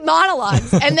to write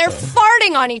monologues and they're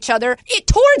farting on each other,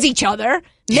 towards each other,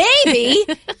 maybe.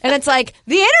 And it's like,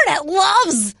 the internet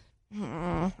loves...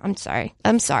 I'm sorry.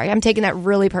 I'm taking that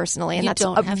really personally, and You that's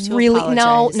don't have to really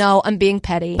apologize. no. I'm being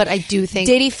petty. But I do think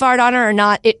Did he fart on her or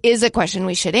not? It is a question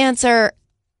we should answer.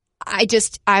 I'm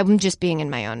just being in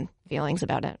my own feelings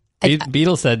about it.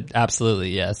 Beetle said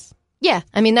absolutely yes. Yeah,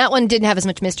 I mean that one didn't have as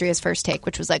much mystery as First Take,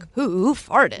 which was like who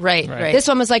farted. right. This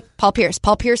one was like Paul Pierce.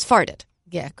 Paul Pierce farted.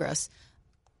 Yeah, gross.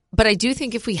 But I do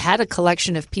think if we had a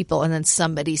collection of people and then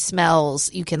somebody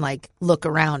smells, you can like look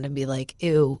around and be like,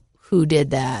 ew, who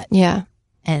did that? Yeah.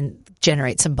 And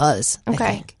generate some buzz. Okay.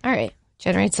 I think. All right.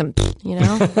 Generate some, you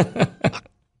know.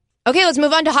 Okay, let's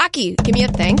move on to hockey. Give me a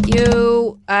thank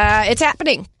you. It's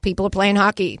happening. People are playing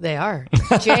hockey. They are.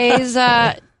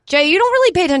 Jay, you don't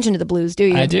really pay attention to the Blues, do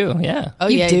you? I do, yeah. Oh,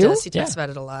 You yeah, do? he does. He Yeah. talks about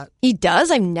it a lot. He does?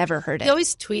 I've never heard it. He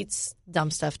always tweets dumb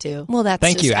stuff too. Well, that's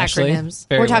Thank just you, Ashley. acronyms.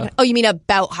 Very We're talking. well. Oh, you mean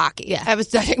about hockey? Yeah. I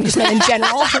think just meant in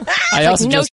general. I also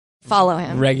no just follow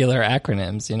him. regular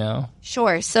acronyms, you know.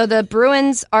 Sure. So the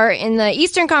Bruins are in the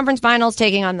Eastern Conference Finals,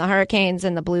 taking on the Hurricanes,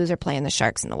 and the Blues are playing the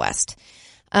Sharks in the West.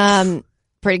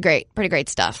 Pretty great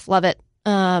stuff. Love it.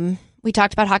 We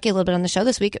talked about hockey a little bit on the show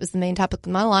this week. It was the main topic of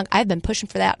the monologue. I've been pushing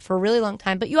for that for a really long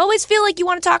time, but you always feel like you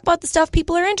want to talk about the stuff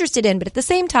people are interested in. But at the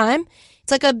same time,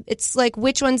 it's like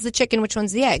which one's the chicken, which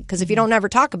one's the egg? Because if you don't ever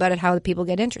talk about it, how do people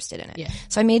get interested in it? Yeah.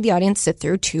 So I made the audience sit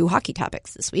through 2 hockey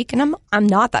topics this week, and I'm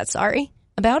not that sorry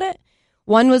about it.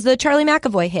 One was the Charlie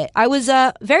McAvoy hit. I was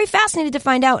very fascinated to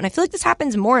find out, and I feel like this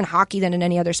happens more in hockey than in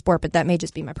any other sport, but that may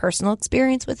just be my personal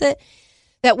experience with it,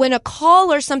 that when a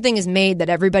call or something is made that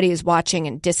everybody is watching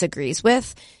and disagrees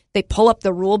with, they pull up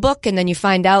the rule book and then you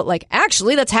find out, like,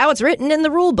 actually, that's how it's written in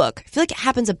the rule book. I feel like it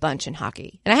happens a bunch in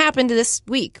hockey. And it happened this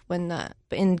week when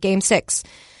in Game 6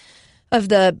 of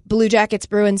the Blue Jackets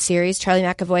Bruins series, Charlie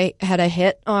McAvoy had a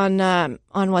hit on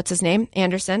what's his name,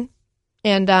 Anderson,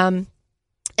 and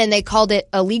they called it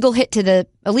a legal check to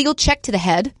the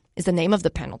head is the name of the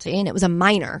penalty, and it was a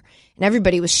minor, and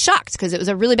everybody was shocked because it was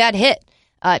a really bad hit.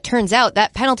 Turns out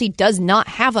that penalty does not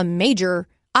have a major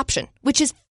option, which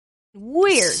is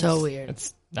weird. So weird.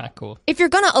 It's not cool. If you're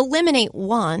going to eliminate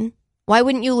one, why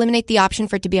wouldn't you eliminate the option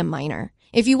for it to be a minor?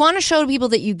 If you want to show people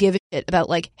that you give a shit about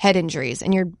like head injuries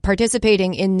and you're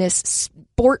participating in this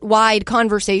sport-wide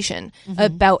conversation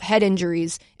about head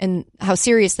injuries and how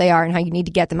serious they are and how you need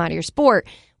to get them out of your sport,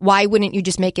 why wouldn't you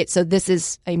just make it so this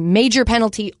is a major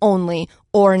penalty only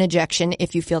or an ejection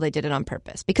if you feel they did it on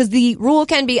purpose? Because the rule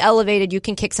can be elevated. You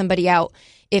can kick somebody out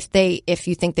if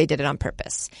you think they did it on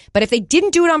purpose. But if they didn't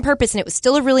do it on purpose and it was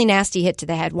still a really nasty hit to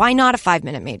the head, why not a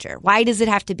 5-minute major? Why does it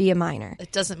have to be a minor?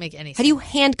 It doesn't make any sense. How do you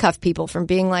handcuff people from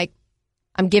being like,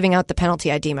 I'm giving out the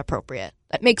penalty I deem appropriate?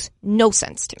 That makes no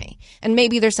sense to me. And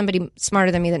maybe there's somebody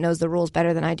smarter than me that knows the rules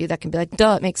better than I do that can be like,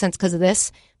 duh, it makes sense because of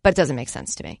this, but it doesn't make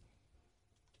sense to me.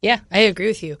 Yeah, I agree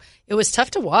with you. It was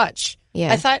tough to watch.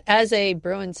 Yeah. I thought as a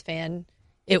Bruins fan,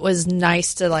 it was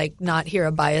nice to like not hear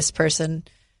a biased person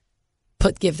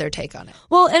give their take on it.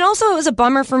 Well, and also it was a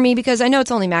bummer for me because I know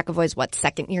it's only McAvoy's,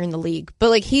 second year in the league, but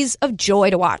like he's a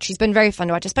joy to watch. He's been very fun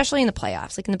to watch, especially in the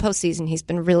playoffs. Like in the postseason, he's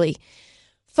been really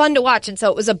fun to watch. And so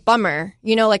it was a bummer,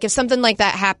 like if something like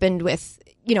that happened with,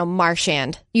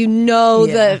 Marchand, the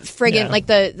friggin', like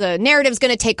the narrative's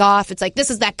going to take off. It's like, this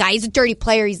is that guy. He's a dirty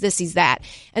player. He's this, he's that.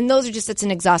 And those are it's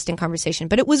an exhausting conversation.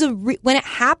 But it was when it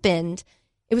happened,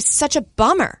 it was such a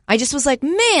bummer. I just was like,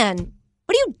 man,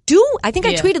 what do you do? I think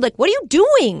I tweeted like, what are you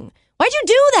doing? Why'd you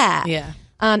do that? Yeah.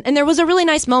 And there was a really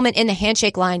nice moment in the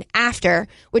handshake line after,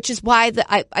 which is why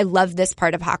I love this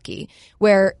part of hockey,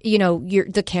 where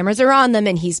the cameras are on them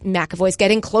and McAvoy's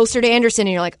getting closer to Anderson,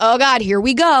 and you're like, oh God, here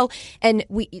we go. And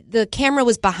the camera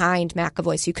was behind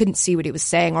McAvoy, so you couldn't see what he was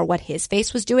saying or what his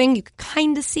face was doing. You could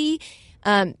kind of see,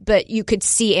 but you could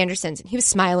see Anderson's, and he was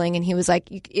smiling, and he was like,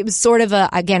 it was sort of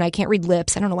again, I can't read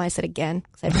lips. I don't know why I said again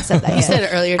because I haven't said that yet. You said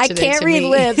it earlier today. I can't to read me.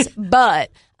 lips, but.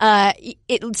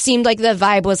 It seemed like the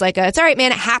vibe was like, it's all right,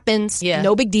 man, it happens. Yeah.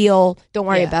 No big deal. Don't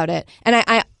worry about it. And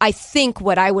I I think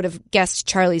what I would have guessed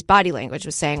Charlie's body language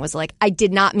was saying was like, I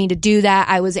did not mean to do that.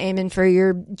 I was aiming for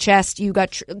your chest. You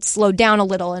got slowed down a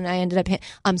little and I ended up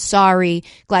I'm sorry.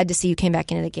 Glad to see you came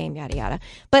back into the game, yada, yada.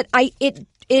 But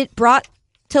it brought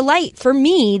to light for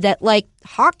me that like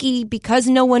hockey, because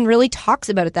no one really talks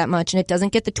about it that much and it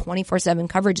doesn't get the 24/7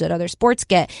 coverage that other sports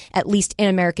get, at least in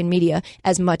American media,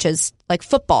 as much as like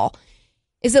football,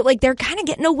 is that like they're kind of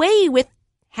getting away with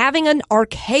having an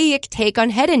archaic take on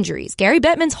head injuries. Gary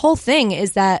Bettman's whole thing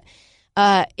is that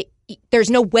there's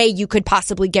no way you could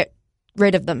possibly get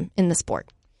rid of them in the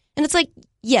sport. And it's like,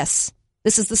 yes,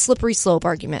 this is the slippery slope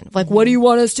argument. Like, what do you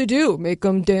want us to do? Make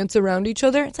them dance around each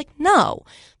other? It's like, no.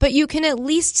 But you can at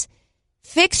least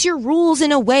fix your rules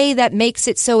in a way that makes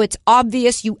it so it's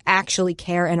obvious you actually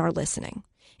care and are listening.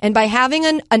 And by having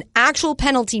an actual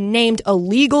penalty named a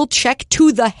legal check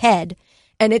to the head,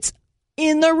 and it's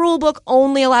in the rule book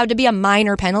only allowed to be a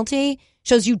minor penalty,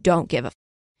 shows you don't give a f.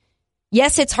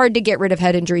 Yes, it's hard to get rid of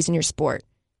head injuries in your sport,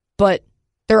 but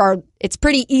it's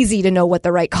pretty easy to know what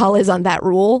the right call is on that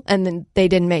rule, and then they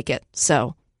didn't make it.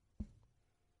 So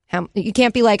you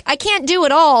can't be like, I can't do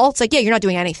it all. It's like, yeah, you're not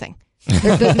doing anything.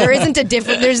 There isn't a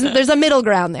different, there's a middle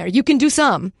ground there. You can do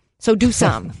some, so do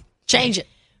some. Change it.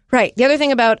 Right. The other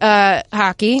thing about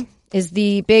hockey is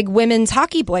the big women's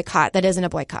hockey boycott that isn't a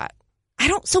boycott.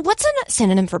 So what's a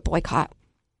synonym for boycott?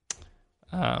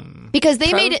 Because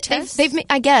they made it,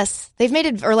 I guess they've made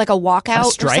it, or like a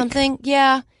walkout or something.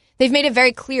 Yeah. They've made it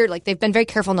very clear, like they've been very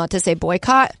careful not to say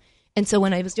boycott. And so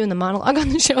when I was doing the monologue on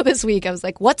the show this week, I was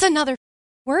like, what's another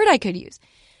word I could use?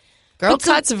 Girl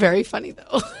cot's very funny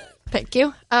though. Thank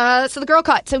you. So the girl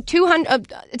cot. So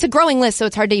 200, it's a growing list, so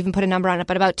it's hard to even put a number on it,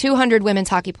 but about 200 women's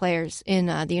hockey players in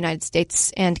the United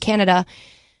States and Canada.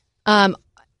 And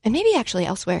maybe actually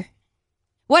elsewhere.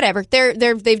 Whatever.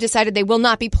 They've decided they will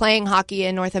not be playing hockey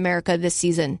in North America this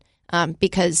season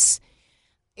because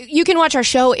you can watch our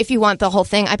show if you want the whole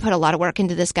thing. I put a lot of work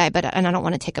into this guy, and I don't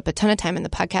want to take up a ton of time in the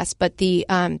podcast. But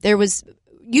there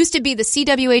used to be the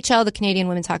CWHL, the Canadian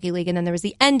Women's Hockey League, and then there was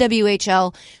the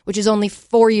NWHL, which is only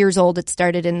 4 years old. It's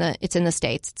in the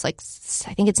States. It's like,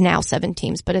 I think it's now 7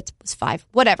 teams, but it's 5,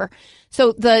 whatever.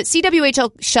 So the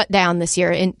CWHL shut down this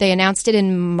year, and they announced it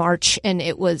in March, and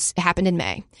it happened in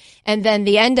May. And then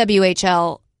the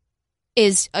NWHL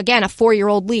is, again, a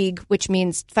 4-year-old league, which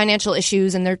means financial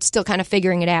issues, and they're still kind of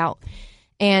figuring it out.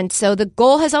 And so the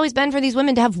goal has always been for these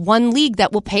women to have one league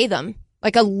that will pay them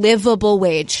like a livable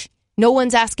wage. No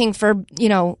one's asking for,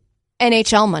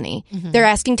 NHL money. Mm-hmm. They're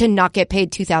asking to not get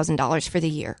paid $2,000 for the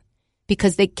year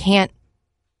because they can't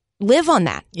live on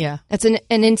that. Yeah. That's an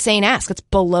insane ask. It's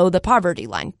below the poverty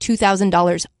line,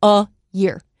 $2,000 a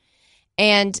year.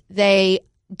 And they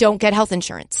don't get health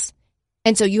insurance.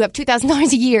 And so you have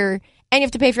 $2,000 a year and you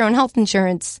have to pay for your own health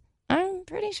insurance. I'm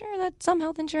pretty sure that some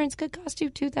health insurance could cost you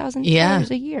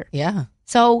 $2,000 a year. Yeah.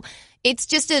 So it's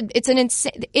just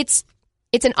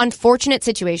it's an unfortunate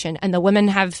situation, and the women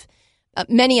have,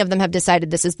 many of them have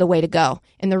decided this is the way to go.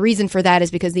 And the reason for that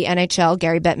is because the NHL,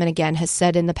 Gary Bettman again, has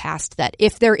said in the past that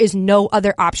if there is no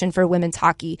other option for women's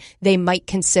hockey, they might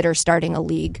consider starting a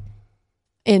league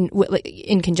in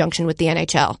conjunction with the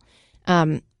NHL.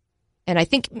 And I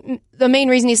think the main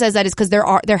reason he says that is because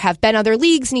there have been other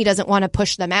leagues, and he doesn't want to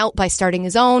push them out by starting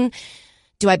his own.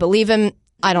 Do I believe him?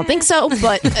 I don't think so,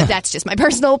 but that's just my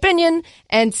personal opinion.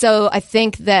 And so I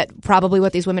think that probably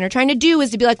what these women are trying to do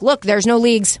is to be like, look, there's no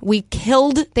leagues.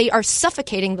 They are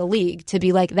suffocating the league to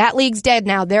be like, that league's dead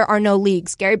now. There are no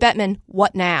leagues. Gary Bettman,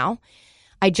 what now?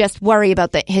 I just worry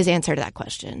about his answer to that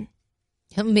question.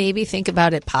 He'll maybe think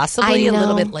about it possibly a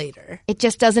little bit later. It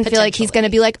just doesn't feel like he's going to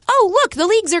be like, oh, look, the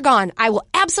leagues are gone. I will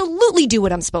absolutely do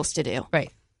what I'm supposed to do.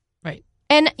 Right.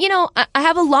 And, I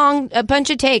have a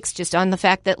bunch of takes just on the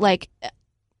fact that, like,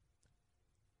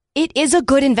 it is a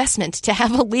good investment to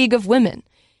have a league of women.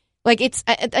 Like,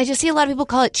 I just see a lot of people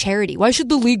call it charity. Why should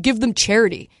the league give them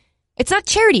charity? It's not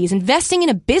charity. It's investing in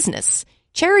a business.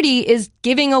 Charity is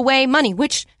giving away money,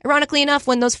 which, ironically enough,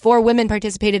 when those 4 women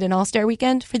participated in All-Star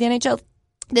Weekend for the NHL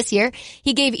this year,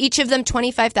 he gave each of them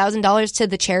 $25,000 to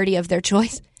the charity of their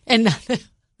choice. And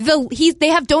they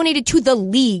have donated to the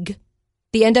league,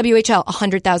 the NWHL,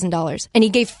 $100,000. And he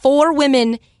gave 4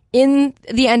 women in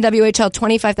the NWHL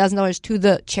 $25,000 to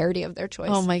the charity of their choice.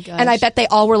 Oh my gosh. And I bet they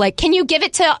all were like, can you give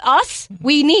it to us?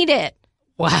 We need it.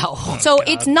 Wow. So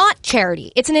it's not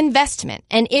charity. It's an investment.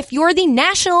 And if you're the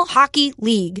National Hockey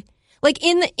League, like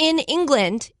in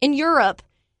England, in Europe,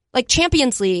 like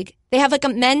Champions League, they have like a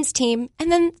men's team. And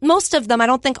then most of them, I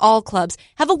don't think all clubs,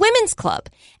 have a women's club.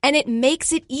 And it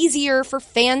makes it easier for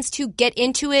fans to get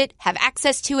into it, have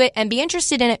access to it, and be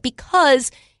interested in it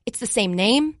because it's the same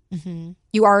name. Mm-hmm.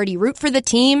 You already root for the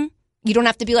team. You don't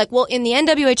have to be like, well, in the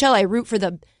NWHL, I root for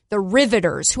the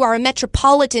Riveters, who are a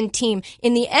metropolitan team.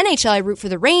 In the NHL, I root for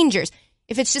the Rangers.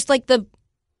 If it's just like the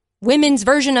women's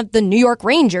version of the New York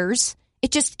Rangers,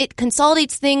 it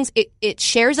consolidates things. It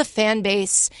shares a fan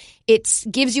base. It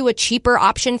gives you a cheaper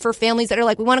option for families that are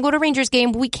like, we want to go to a Rangers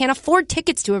game, but we can't afford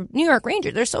tickets to a New York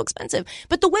Rangers. They're so expensive.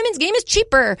 But the women's game is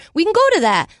cheaper. We can go to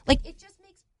that. Like, it just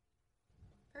makes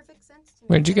perfect sense to me.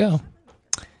 Where'd you go?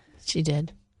 She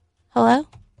did. Hello?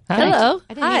 Hi. Hello.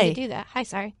 I didn't mean to do that. Hi,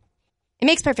 sorry. It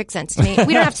makes perfect sense to me.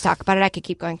 We don't have to talk about it. I could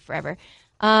keep going forever.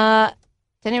 Does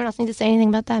anyone else need to say anything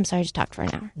about that? I'm sorry, I just talked for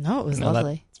an hour. No, it was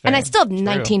lovely. And I still have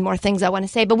 19 more things I want to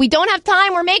say, but we don't have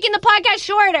time. We're making the podcast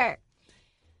shorter.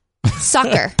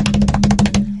 Soccer.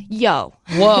 Yo.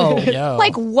 Whoa. Yo.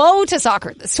 Like, whoa to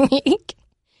soccer this week.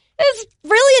 It's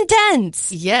really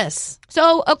intense. Yes.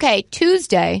 So, okay,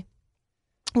 Tuesday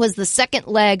was the second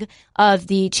leg of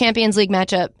the Champions League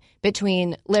matchup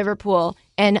between Liverpool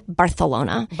and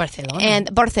Barcelona. And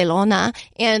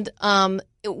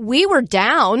we were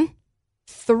down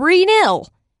 3-0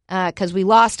 because we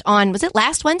lost on, was it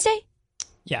last Wednesday?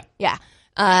 Yeah. Yeah,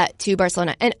 to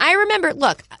Barcelona. And I remember,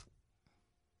 look,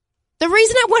 the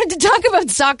reason I wanted to talk about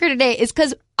soccer today is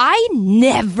because I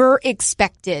never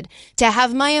expected to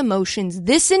have my emotions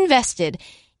this invested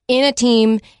in a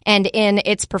team and in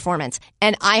its performance.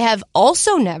 And I have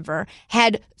also never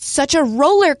had such a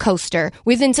roller coaster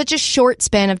within such a short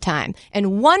span of time.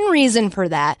 And one reason for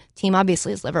that, team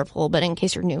obviously is Liverpool, but in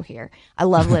case you're new here, I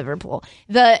love Liverpool.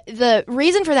 The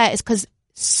reason for that is because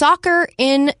soccer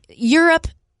in Europe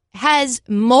has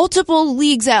multiple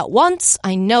leagues at once.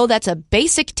 I know that's a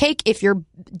basic take if you're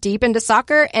deep into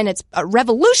soccer, and it's a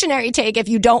revolutionary take if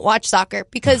you don't watch soccer,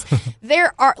 because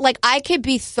there are, like, I could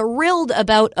be thrilled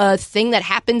about a thing that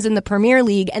happens in the Premier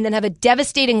League and then have a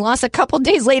devastating loss a couple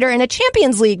days later in a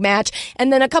Champions League match,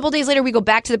 and then a couple days later we go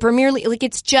back to the Premier League. Like,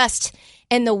 it's just,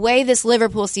 and the way this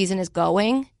Liverpool season is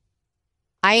going,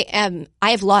 I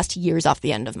have lost years off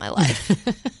the end of my life.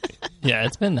 Yeah,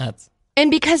 it's been nuts. And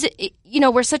because, we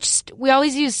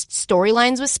always use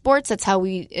storylines with sports. That's how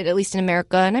at least in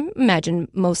America, and I imagine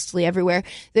mostly everywhere,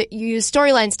 that you use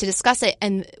storylines to discuss it.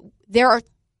 And there are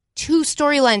two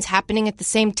storylines happening at the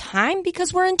same time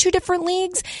because we're in two different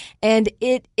leagues. And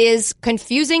it is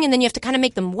confusing. And then you have to kind of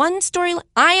make them one storyline.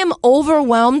 I am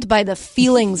overwhelmed by the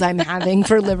feelings I'm having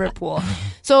for Liverpool.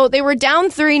 So they were down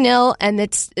 3-0, and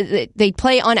they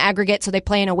play on aggregate. So they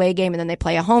play an away game and then they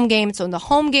play a home game. So the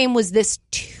home game was this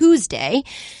Tuesday.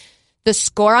 The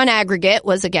score on aggregate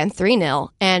was again 3-0.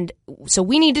 And so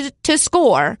we needed to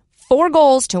score 4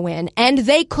 goals to win, and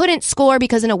they couldn't score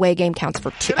because an away game counts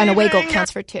for 2. An away goal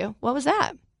counts for 2. What was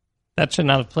that? That should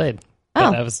not have played.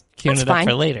 But I was queuing it up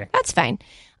for later. That's fine.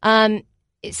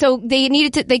 So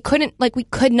we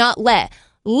could not let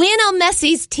Lionel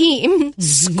Messi's team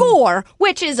score,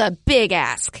 which is a big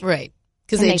ask. Right.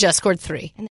 Because they just scored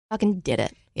 3. And they fucking did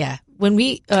it. Yeah. When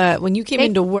you came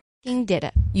into work, did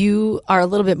it. You are a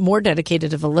little bit more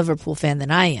dedicated of a Liverpool fan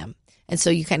than I am. And so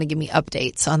you kind of give me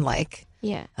updates on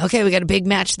okay, we got a big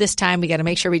match this time. We got to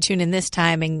make sure we tune in this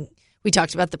time. And we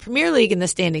talked about the Premier League and the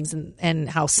standings and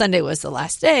how Sunday was the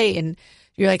last day. And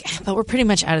you're like, but we're pretty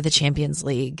much out of the Champions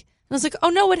League. And I was like, oh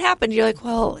no, what happened? You're like,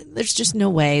 well, there's just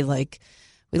no way. Like,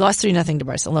 we lost 3-0 to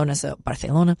Barcelona.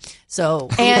 So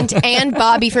and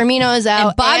Bobby Firmino is out.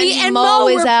 And Bobby and Mo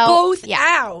is out. Both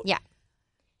out. Yeah.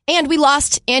 And we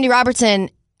lost Andy Robertson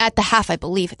at the half, I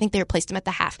believe. I think they replaced him at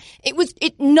the half.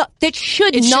 That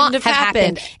should not have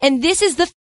happened. And this is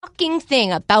the fucking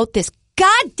thing about this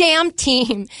goddamn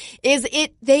team is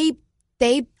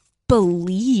they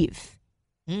believe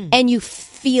and you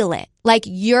feel it. Like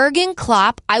Jurgen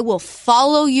Klopp, I will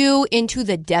follow you into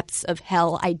the depths of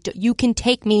hell. You can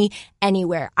take me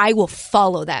anywhere. I will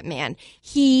follow that man.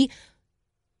 He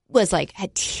was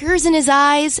had tears in his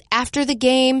eyes after the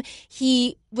game.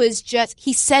 He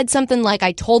said something like,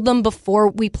 I told them before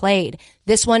we played,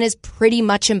 this one is pretty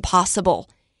much impossible.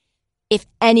 If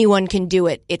anyone can do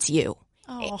it, it's you.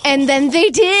 Oh. And then they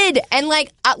did. And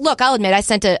look, I'll admit, I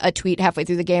sent a tweet halfway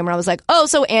through the game where I was like, oh,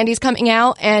 so Andy's coming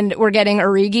out and we're getting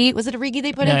Origi. Was it Origi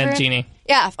they put in for him? Genie.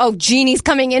 Yeah. Oh, Genie's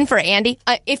coming in for Andy.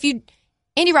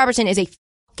 Andy Robertson is a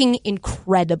fucking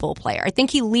incredible player. I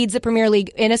think he leads the Premier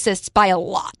League in assists by a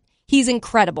lot. He's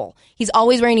incredible. He's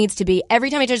always where he needs to be. Every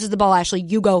time he touches the ball, Ashley,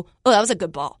 you go, oh, that was a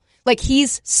good ball.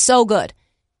 He's so good.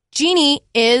 Genie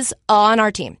is on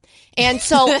our team. And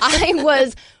so I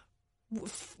was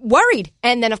worried.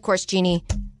 And then, of course, Genie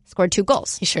scored 2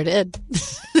 goals. He sure did.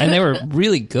 And they were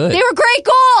really good. They were great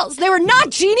goals. They were not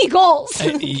Genie goals.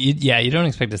 You don't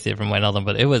expect to see it from Wijnaldum,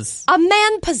 but it was... A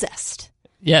man possessed.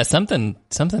 Yeah, something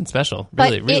special.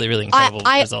 Really incredible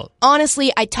result.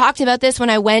 Honestly, I talked about this when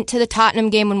I went to the Tottenham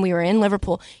game when we were in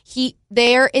Liverpool.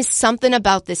 There is something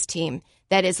about this team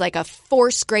that is like a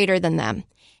force greater than them.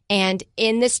 And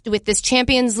with this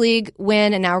Champions League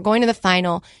win, and now we're going to the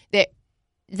final,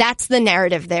 that's the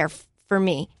narrative there for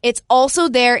me. It's also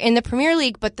there in the Premier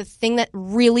League, but the thing that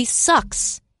really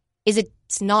sucks is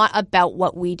it's not about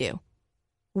what we do.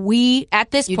 We,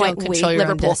 at this point, don't control your own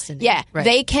Liverpool, destiny. yeah, Right.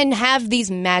 they can have these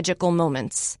magical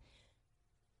moments.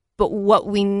 But what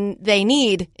they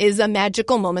need is a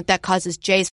magical moment that causes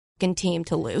Jay's fucking team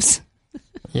to lose.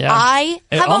 Yeah. I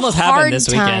It have almost a happened hard this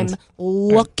time weekend.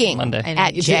 looking Monday. I know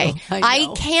at you Jay. do. I know.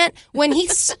 I can't, when he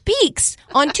speaks,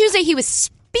 on Tuesday he was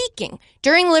speaking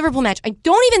during the Liverpool match. I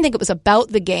don't even think it was about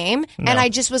the game. No. And I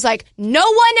just was like, no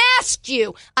one asked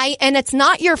you. And it's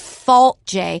not your fault,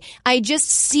 Jay. I just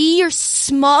see your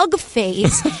smug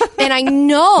face. And I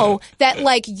know that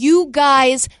like you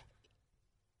guys,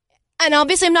 and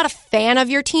obviously I'm not a fan of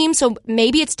your team, so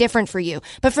maybe it's different for you.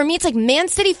 But for me, it's like Man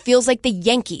City feels like the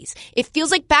Yankees. It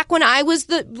feels like back when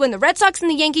when the Red Sox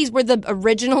and the Yankees were the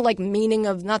original, like, meaning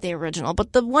of, not the original,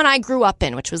 but the one I grew up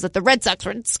in, which was that the Red Sox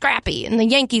were scrappy and the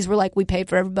Yankees were like, we paid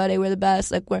for everybody, we're the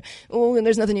best, like, and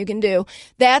there's nothing you can do.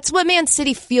 That's what Man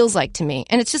City feels like to me.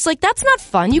 And it's just like, that's not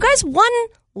fun. You guys won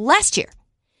last year.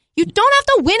 You don't have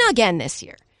to win again this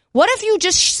year. What if you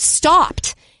just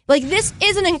stopped? Like, this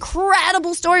is an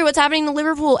incredible story, what's happening to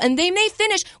Liverpool, and they may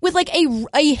finish with, like,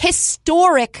 a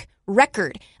historic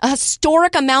record, a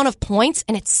historic amount of points,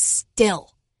 and it's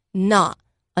still not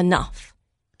enough.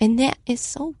 And that is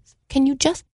so... Can you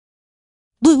just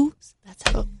lose? That's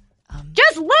how...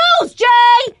 just lose,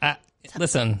 Jay!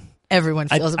 Listen... Everyone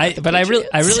feels about the but I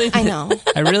really I know.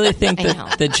 I really think I know.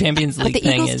 that the Champions League But the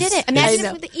thing Eagles is... did it. Imagine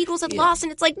if the Eagles had lost,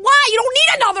 and it's like, why? You don't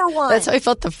need another one. That's how I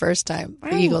felt the first time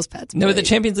the Eagles Pats No, played. the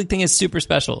Champions League thing is super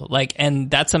special. Like,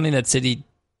 and that's something that City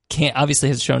obviously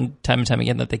has shown time and time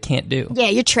again that they can't do. Yeah,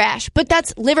 you're trash. But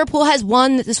that's... Liverpool has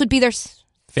won. This would be their...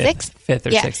 Fifth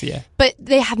or sixth, yeah. But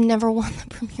they have never won the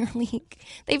Premier League.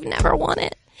 They've never won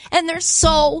it. And they're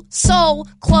so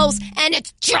close, and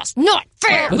it's just not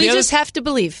fair. Well, We just have to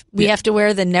believe. We have to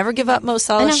wear the Never Give Up Mo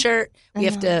Salah shirt. We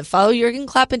have to follow Jurgen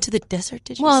Klopp into the desert,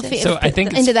 did you say? So I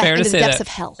think it's into fair to the say depths that, of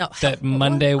hell. No, that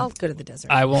Monday I'll go to the desert.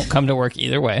 I won't come to work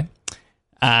either way.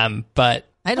 But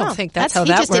I don't think that's how he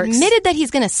that just works. admitted that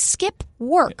he's going to skip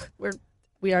work.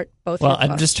 We are both. well, here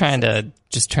I'm for just trying to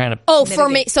Oh, for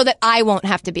me, so that I won't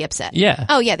have to be upset. Yeah.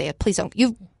 Oh, yeah. Please don't.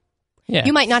 Yeah.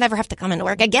 You might not ever have to come into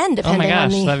work again, Oh depending my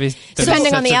gosh, on that'd be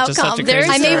depending on the just such a outcome. crazy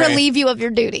I may story. relieve you of your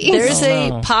duties. There's Oh, a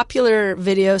no. popular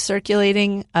video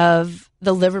circulating of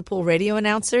the Liverpool radio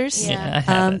announcers Yeah, I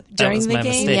have it. That during was the my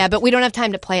game. mistake. Yeah, but we don't have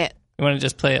time to play it. You want to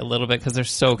just play it a little bit because they're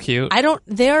so cute.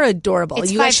 They're adorable.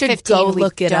 It's You guys should 5:15. go We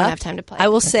look it don't up. have time to play I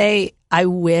it. will say, I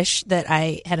wish that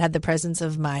I had the presence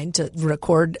of mind to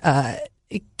record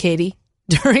Katie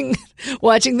during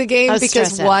watching the game, I was because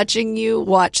stressed out. watching you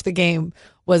watch the game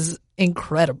was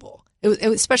incredible. It was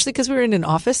especially because we were in an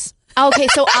office. Okay,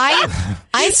 so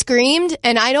I screamed,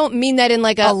 and I don't mean that in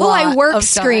like I lot work of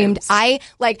screamed. times. I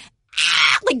like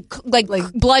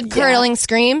blood curdling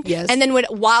scream. Yes. And then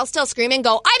while still screaming,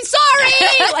 go, I'm sorry,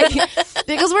 like,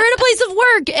 because we're in a place of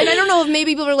work, and I don't know if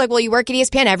maybe people are like, well, you work at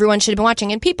ESPN, everyone should have been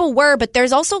watching, and people were, but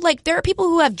there's also like there are people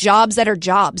who have jobs that are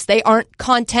jobs. They aren't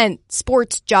content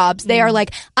sports jobs. They are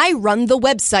like, I run the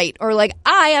website, or like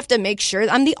I have to make sure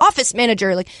I'm the office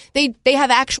manager. Like they have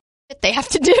actual shit they have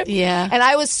to do. Yeah. And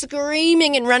I was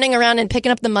screaming and running around and picking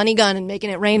up the money gun and making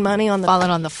it rain money on the Falling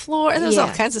on the floor, and there's all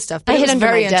Yeah. kinds of stuff. I But it hid was under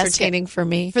very my desk entertaining for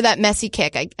me. for that messy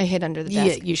kick. I hid under the Yeah,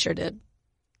 desk. you sure did.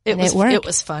 And it worked. It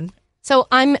was fun. So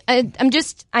I'm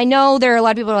just, I know there are a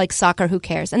lot of people who are like, soccer, who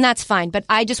cares? And that's fine. But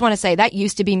I just want to say that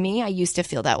used to be me. I used to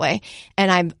feel that way.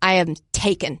 And I am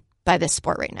taken by this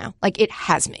sport right now. Like, it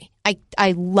has me.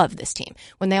 I love this team.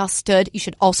 When they all stood, you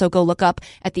should also go look up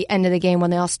at the end of the game when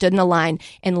they all stood in a line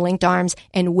and linked arms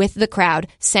and with the crowd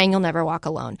sang You'll Never Walk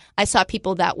Alone. I saw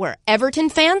people that were Everton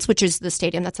fans, which is the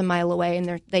stadium that's a mile away,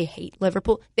 and they hate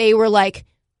Liverpool. They were like,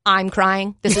 I'm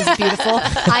crying. This is beautiful.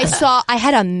 I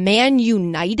had a Man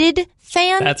United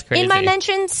fan That's crazy. in my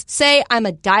mentions say I'm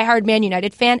a diehard Man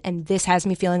United fan, and this has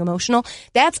me feeling emotional.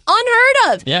 That's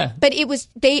unheard of. Yeah. But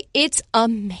it's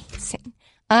amazing.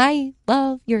 I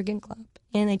love Jurgen Klopp,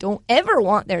 and I don't ever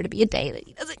want there to be a day that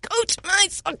he doesn't coach my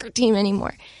soccer team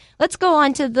anymore. Let's go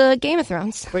on to the Game of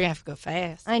Thrones. We're gonna have to go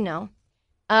fast. I know.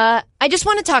 I just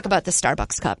want to talk about the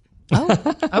Starbucks cup.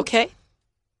 Oh, okay.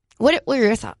 What were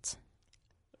your thoughts?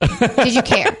 Did you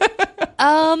care?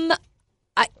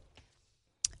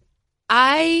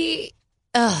 I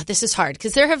this is hard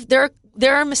because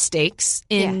there are mistakes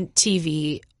in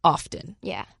TV often.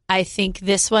 Yeah. I think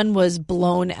this one was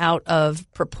blown out of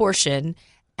proportion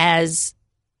as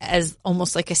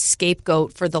almost like a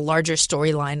scapegoat for the larger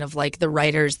storyline of like the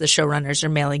writers, the showrunners are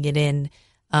mailing it in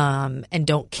and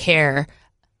don't care.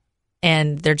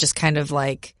 And they're just kind of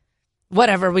like,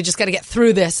 whatever, we just got to get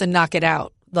through this and knock it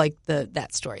out, like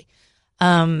that story.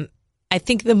 I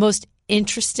think the most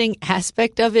interesting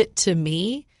aspect of it to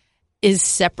me is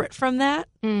separate from that.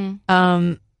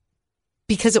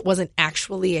 Because it wasn't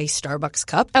actually a Starbucks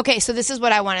cup. Okay, so this is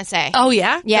what I want to say. Oh,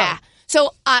 yeah? Yeah. Go.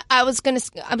 So I was gonna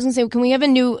say, can we have a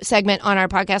new segment on our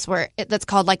podcast that's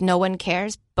called like No One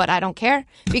Cares, but I Don't Care?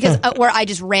 Because where I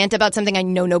just rant about something I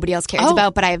know nobody else cares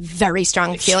about, but I have very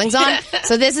strong feelings on.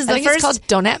 So this is the first. It's called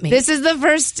Don't At Me. This is the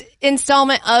first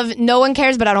installment of No One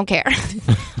Cares, but I Don't Care.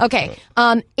 Okay.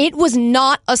 It was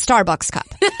not a Starbucks cup.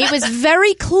 It was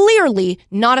very clearly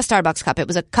not a Starbucks cup. It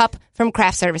was a cup from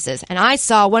Craft Services. And I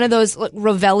saw one of those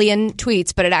Rovellian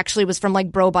tweets, but it actually was from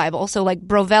like Bro Bible. So like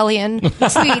Brovellian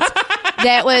tweets.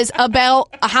 That was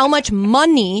about how much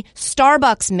money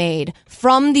Starbucks made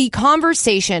from the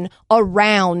conversation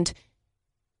around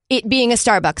it being a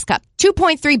Starbucks cup.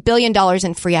 $2.3 billion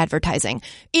in free advertising.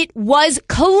 It was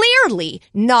clearly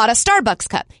not a Starbucks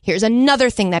cup. Here's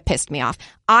another thing that pissed me off.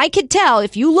 I could tell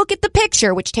if you look at the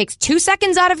picture, which takes 2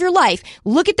 seconds out of your life,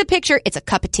 look at the picture, it's a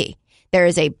cup of tea. There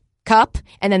is a cup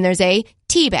and then there's a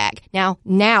tea bag.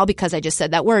 Now, because I just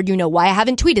said that word, you know why I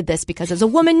haven't tweeted this, because as a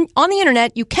woman on the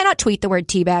internet, you cannot tweet the word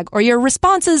tea bag or your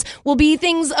responses will be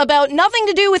things about nothing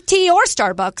to do with tea or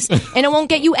Starbucks and it won't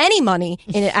get you any money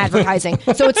in advertising.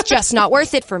 So it's just not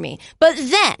worth it for me. But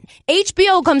then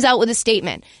HBO comes out with a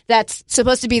statement that's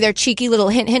supposed to be their cheeky little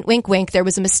hint, hint, wink, wink. There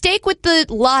was a mistake with the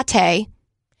latte.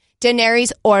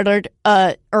 Daenerys ordered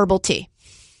herbal tea.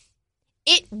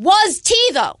 It was tea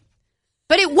though.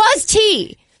 But it was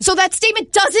tea. So that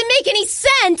statement doesn't make any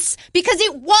sense because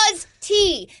it was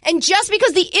tea. And just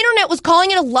because the internet was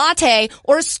calling it a latte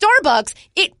or a Starbucks,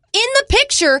 it in the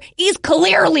picture is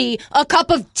clearly a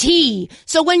cup of tea.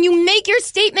 So when you make your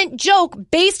statement joke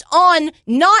based on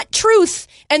not truth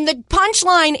and the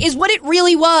punchline is what it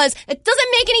really was, it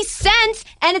doesn't make any sense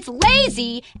and it's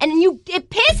lazy and it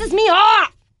pisses me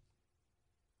off.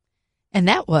 And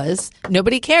that was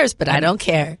Nobody Cares, but I Don't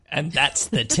Care. And that's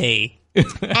the tea.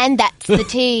 And that's the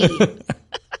tea.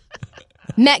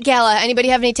 Met Gala. Anybody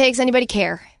have any takes? Anybody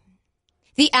care?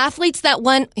 The athletes that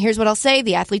went, here's what I'll say.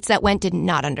 The athletes that went did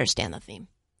not understand the theme.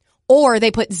 Or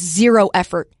they put zero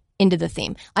effort into the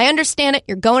theme. I understand it.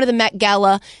 You're going to the Met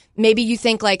Gala. Maybe you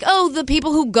think like, oh, the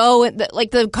people who go,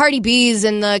 like the Cardi B's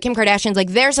and the Kim Kardashians,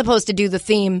 like they're supposed to do the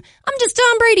theme. I'm just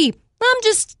Tom Brady. I'm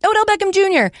just Odell Beckham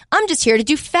Jr. I'm just here to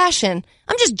do fashion.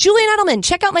 I'm just Julian Edelman.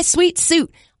 Check out my sweet suit.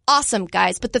 Awesome,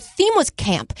 guys, but the theme was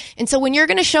camp. And so when you're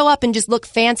going to show up and just look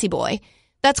fancy boy,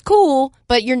 that's cool,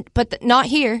 but not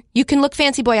here. You can look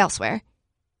fancy boy elsewhere.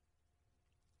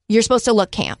 You're supposed to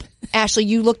look camp. Ashley,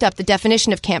 you looked up the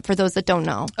definition of camp for those that don't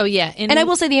know. Oh, yeah. And I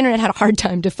will say the internet had a hard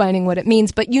time defining what it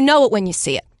means, but you know it when you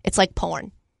see it. It's like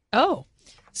porn. Oh.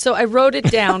 So I wrote it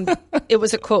down. It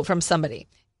was a quote from somebody.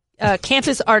 Camp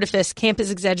is artifice, camp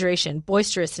is exaggeration,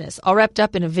 boisterousness, all wrapped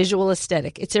up in a visual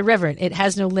aesthetic. It's irreverent. It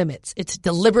has no limits. It's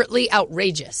deliberately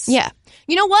outrageous. Yeah.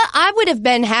 You know what? I would have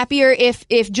been happier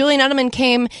if Julian Edelman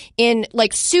came in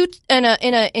like suit and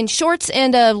in shorts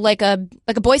and a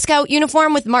Boy Scout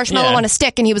uniform with marshmallow on a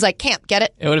stick, and he was like, "Camp, get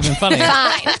it?" It would have been funny.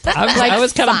 Fine. I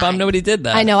was kind of bummed nobody did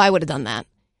that. I know. I would have done that.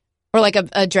 Or like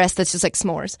a dress that's just like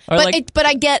s'mores.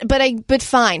 But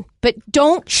fine. But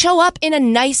don't show up in a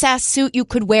nice ass suit you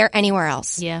could wear anywhere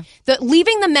else. Yeah.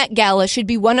 Leaving the Met Gala should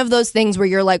be one of those things where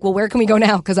you're like, well, where can we go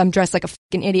now? Because I'm dressed like a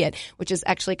fucking idiot. Which is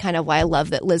actually kind of why I love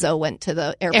that Lizzo went to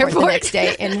the airport the next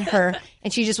day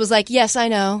and she just was like, yes, I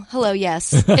know. Hello,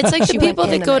 yes. It's like people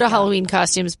that go to Halloween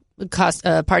costumes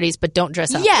parties but don't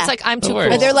dress up. Yeah. It's like, I'm too cool.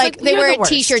 Or they're like, they wear a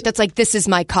worst. t-shirt that's like, this is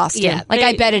my costume. Yeah, like,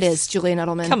 I bet it is, Julian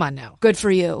Edelman. Come on now. Good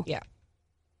for you. Yeah.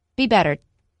 Be better,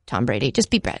 Tom Brady. Just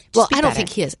be better. Well, I don't think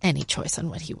he has any choice on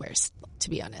what he wears, to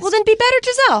be honest. Well, then be better,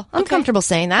 Giselle. I'm comfortable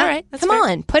saying that. All right. Come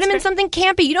on. Put him in something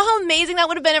campy. You know how amazing that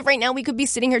would have been if right now we could be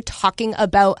sitting here talking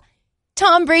about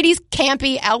Tom Brady's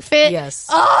campy outfit? Yes.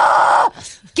 Oh,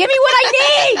 give me what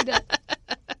I need.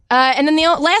 And then the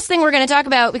last thing we're going to talk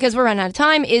about, because we're running out of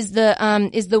time, is the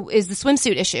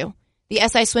swimsuit issue The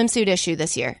SI swimsuit issue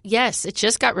this year. Yes, it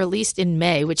just got released in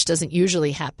May, which doesn't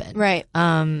usually happen. Right.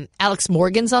 Alex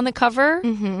Morgan's on the cover.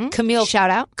 Mm-hmm. Camille Shout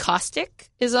out. Caustic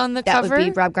is on the That cover. would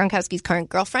be Rob Gronkowski's current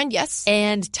girlfriend, yes.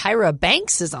 And Tyra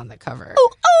Banks is on the cover.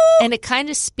 Oh. And it kind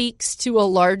of speaks to a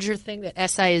larger thing that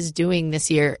SI is doing this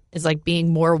year, is like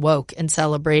being more woke and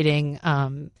celebrating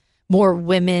more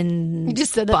women. You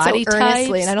just said that body so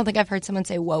earnestly, types. and I don't think I've heard someone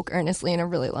say woke earnestly in a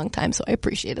really long time, so I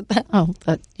appreciated that. Oh,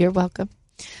 but you're welcome.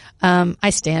 I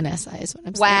stan SI is what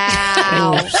I'm saying.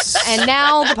 Wow. And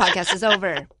now the podcast is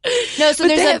over. No, so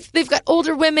But they've got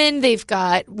older women. They've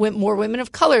got more women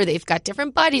of color. They've got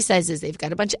different body sizes. They've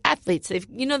got a bunch of athletes. They've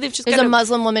just there's got a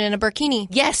Muslim woman in a burkini.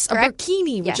 Yes, correct? a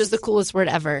burkini, which Yes. is the coolest word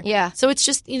ever. Yeah. So it's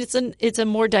just it's a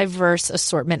more diverse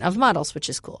assortment of models, which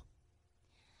is cool.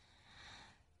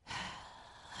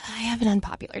 I have an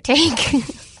unpopular take.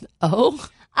 Oh,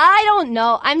 I don't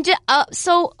know. I'm just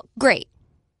so great.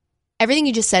 Everything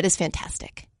you just said is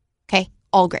fantastic. Okay,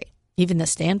 all great. even the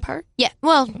stand part? Yeah.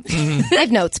 Well, I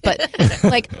have notes, but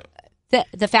like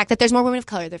the fact that there's more women of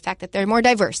color, the fact that they're more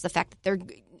diverse, the fact that they're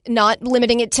not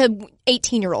limiting it to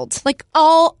 18-year-olds, like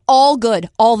all good,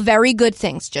 all very good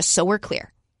things. Just so we're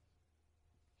clear.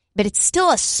 But it's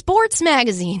still a sports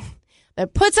magazine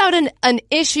that puts out an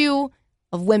issue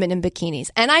of women in bikinis.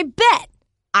 And I bet,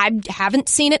 I haven't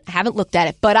seen it, haven't looked at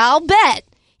it, but I'll bet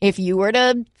if you were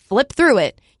to flip through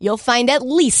it, you'll find at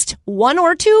least one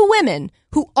or two women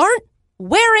who aren't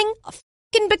wearing a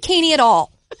fucking bikini at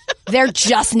all. They're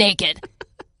just naked.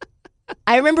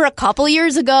 I remember a couple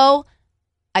years ago,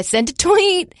 I sent a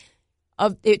tweet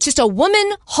of it's just a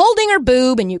woman holding her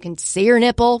boob and you can see her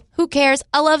nipple. Who cares?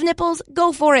 I love nipples.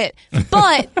 Go for it.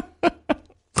 But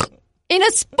in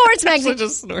a sports magazine,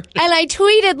 and I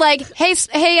tweeted like, hey,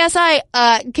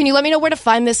 SI, can you let me know where to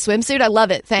find this swimsuit? I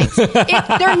love it. Thanks.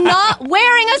 They're not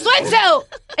wearing a swimsuit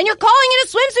and you're calling it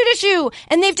a swimsuit issue.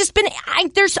 And they've just been,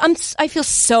 I feel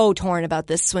so torn about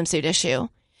this swimsuit issue.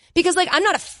 Because like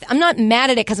I'm not mad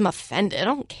at it because I'm offended. I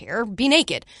don't care. Be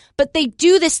naked. But they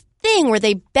do this thing where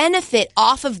they benefit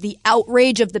off of the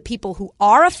outrage of the people who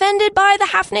are offended by the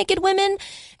half naked women.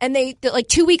 And they like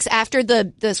 2 weeks after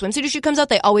the swimsuit issue comes out,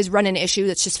 they always run an issue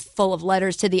that's just full of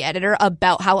letters to the editor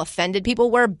about how offended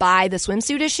people were by the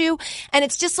swimsuit issue. And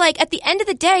it's just like at the end of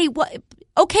the day,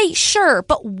 okay, sure,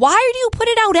 but why do you put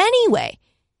it out anyway?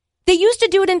 They used to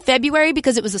do it in February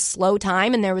because it was a slow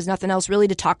time and there was nothing else really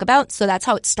to talk about. So that's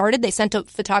how it started. They sent a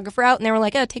photographer out and they were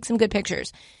like, oh, take some good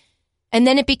pictures. And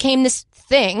then it became this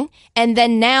thing. And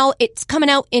then now it's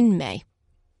coming out in May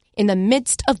in the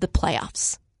midst of the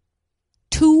playoffs.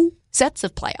 2 sets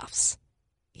of playoffs.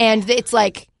 And it's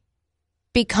like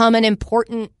become an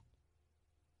important.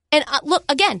 And look,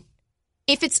 again,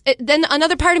 if it's then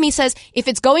another part of me says if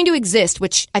it's going to exist,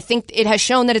 which I think it has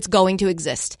shown that it's going to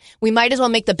exist, we might as well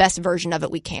make the best version of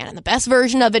it we can. And the best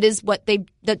version of it is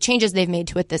the changes they've made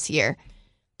to it this year.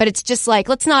 But it's just like,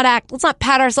 let's not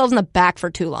pat ourselves in the back for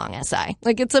too long, SI.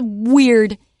 Like it's a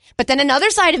weird, but then another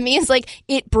side of me is like,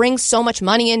 it brings so much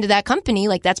money into that company.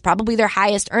 Like that's probably their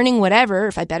highest earning,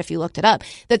 whatever. If you looked it up,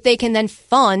 that they can then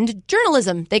fund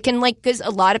journalism. They can cause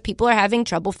a lot of people are having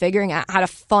trouble figuring out how to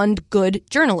fund good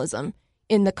journalism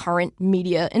in the current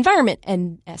media environment.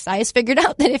 And SI has figured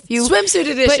out that if you...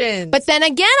 Swimsuit edition. But then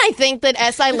again, I think that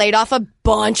SI laid off a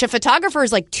bunch of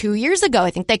photographers like 2 years ago.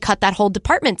 I think they cut that whole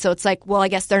department. So it's like, well, I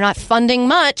guess they're not funding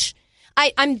much.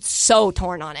 I'm so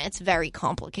torn on it. It's very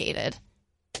complicated.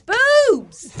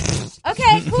 Boobs!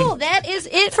 Okay, cool. That is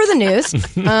it for the news.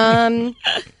 Now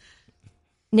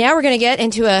we're going to get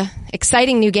into a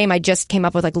exciting new game I just came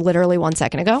up with like literally 1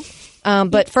 second ago.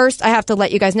 But first, I have to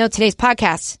let you guys know today's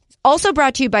podcast also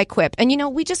brought to you by Quip.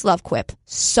 And, we just love Quip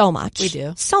so much. We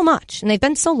do. So much. And they've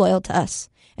been so loyal to us.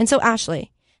 And so,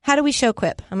 Ashley, how do we show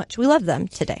Quip how much we love them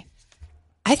today?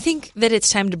 I think that it's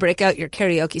time to break out your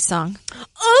karaoke song.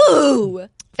 Ooh!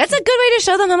 That's a good way to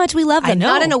show them how much we love them. I know.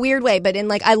 Not in a weird way, but in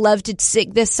I love to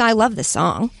sing this. I love this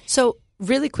song. So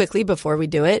really quickly before we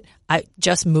do it, I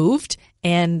just moved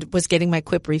and was getting my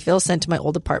Quip refill sent to my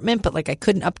old apartment, but I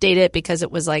couldn't update it because it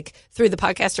was through the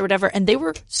podcast or whatever. And they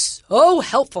were so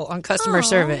helpful on customer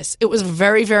service. It was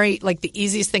very, very the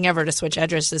easiest thing ever to switch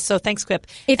addresses. So thanks, Quip.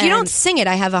 If you don't sing it,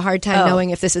 I have a hard time knowing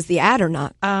if this is the ad or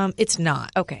not. It's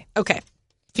not. Okay.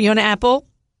 Fiona Apple,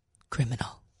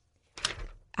 criminal.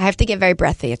 I have to get very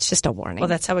breathy. It's just a warning. Well,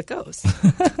 that's how it goes.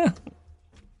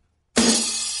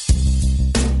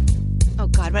 Oh,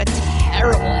 God, what a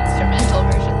terrible instrumental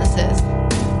version this is.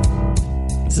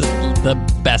 This is the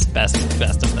best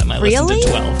of them. I listened Really? to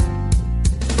 12.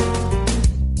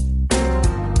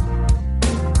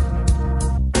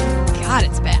 God,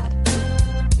 it's bad.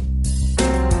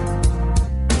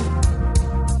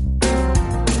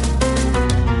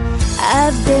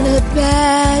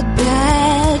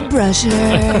 brusher.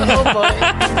 Oh boy.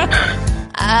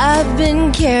 I've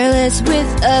been careless with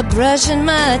brushing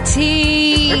my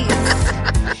teeth.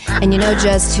 And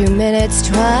just 2 minutes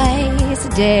twice a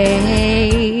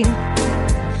day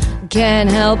can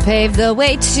help pave the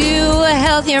way to a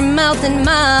healthier mouth and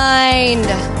mind.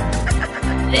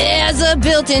 There's a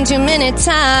built-in 2-minute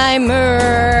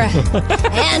timer,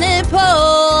 and it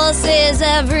pulses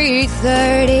every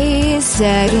 30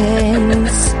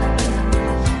 seconds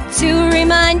to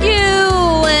remind you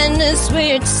when to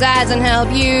switch sides and help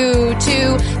you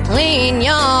to clean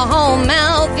your whole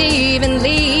mouth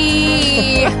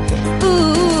evenly.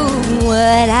 Ooh,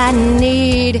 what I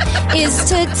need is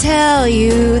to tell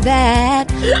you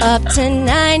that up to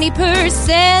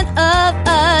 90% of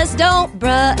us don't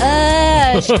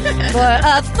brush for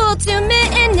a full 2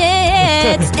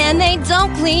 minutes, and they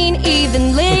don't clean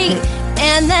evenly.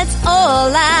 And that's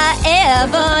all I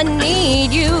ever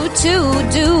need you to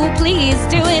do. Please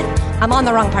do it. I'm on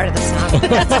the wrong part of the song.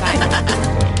 That's fine.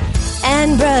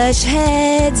 And brush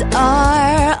heads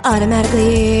are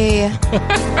automatically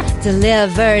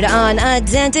delivered on a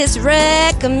dentist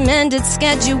recommended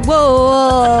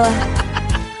schedule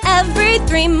every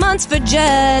 3 months for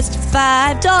just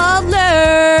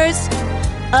 $5.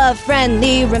 A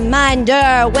friendly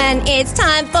reminder when it's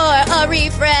time for a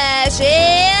refresh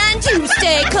and to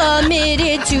stay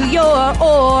committed to your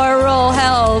oral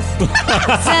health.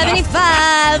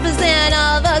 75%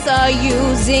 of us are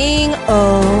using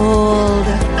old,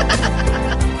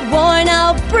 worn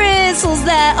out bristles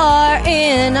that are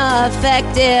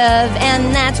ineffective,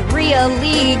 and that's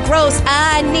really gross.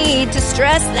 I need to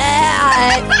stress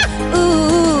that.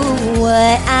 Ooh,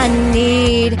 what I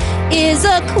need is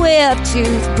a Quip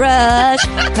toothbrush,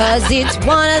 'cause it's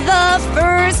one of the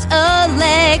first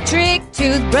electric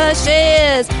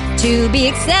toothbrushes to be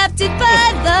accepted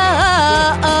by the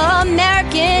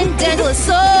American Dental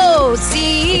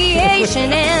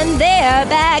Association, and they're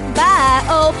backed by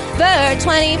over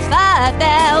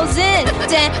 25,000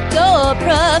 dental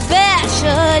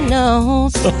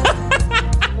professionals.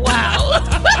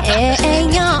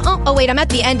 Oh, wait, I'm at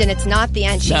the end, and it's not the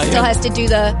end. She still has to do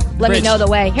the let me know the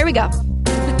way. Here we go.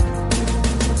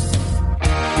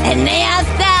 And they have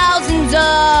thousands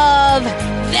of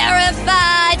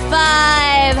verified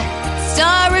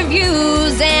 5-star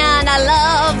reviews, and I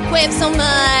love Quip so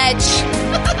much.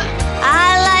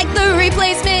 I like the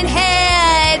replacement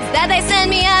heads that they send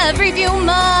me every few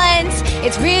months.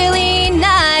 It's really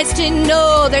nice to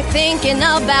know they're thinking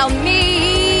about me.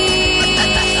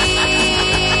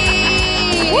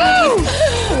 Woo!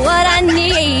 What I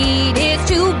need is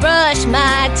to brush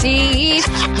my teeth.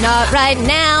 Not right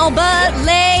now, but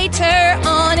later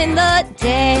on in the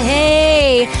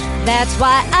day. That's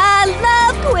why I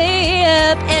love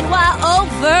Quip, and why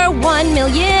over 1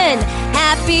 million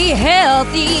happy,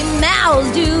 healthy mouths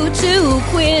due to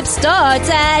Quip starts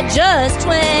at just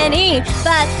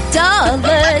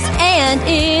 $25. And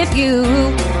if you...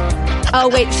 Oh,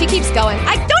 wait, she keeps going.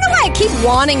 I don't know why I keep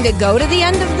wanting to go to the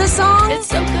end of the song. It's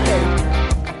so good.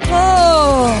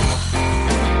 Oh.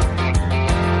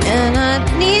 And I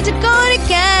need to go to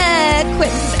get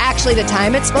Quip. This is actually the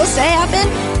time it's supposed to happen.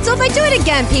 So if I do it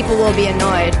again, people will be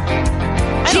annoyed.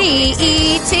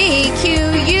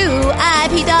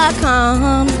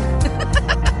 GETQUIP.com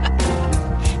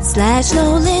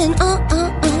 /Nolan.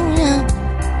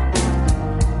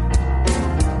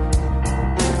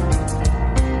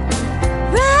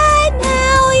 Right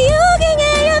now, you can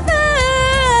get your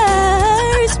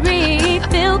first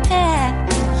refill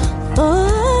pack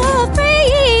for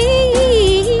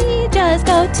free. Just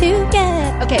go to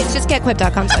get. Okay, it's just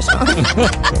getquip.com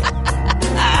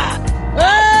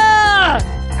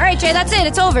All right, Jay, that's it.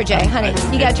 It's over, Jay. Honey,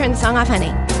 you got to turn the song off,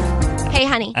 honey. Hey,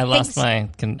 honey. I lost my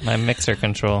mixer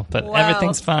control, but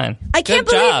everything's fine. I can't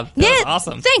Good believe. job. That was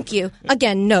awesome. Thank you.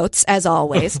 Again, notes as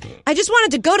always. I just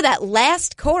wanted to go to that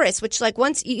last chorus, which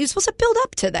once you're supposed to build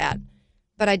up to that,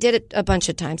 but I did it a bunch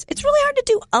of times. It's really hard to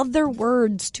do other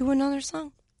words to another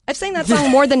song. I've sang that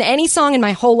song more than any song in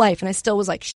my whole life, and I still was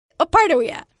like, what part are we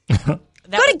at? Go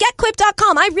to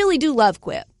getquip.com. I really do love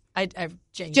Quip. I Do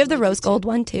you have the rose gold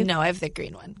one, too? No, I have the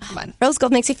green one. Come on. Rose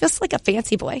gold makes you feel like a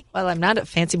fancy boy. Well, I'm not a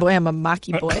fancy boy. I'm a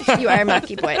mocky boy. You are a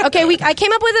mocky boy. Okay, I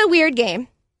came up with a weird game.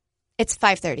 It's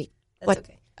 5:30. That's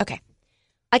okay. Okay.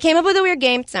 I came up with a weird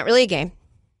game. It's not really a game.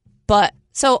 But,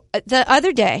 so, the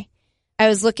other day, I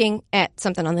was looking at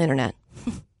something on the internet.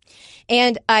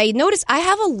 And I noticed I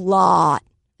have a lot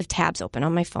of tabs open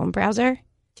on my phone browser.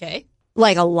 Okay.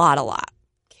 Like a lot.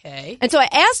 Okay. And so I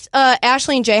asked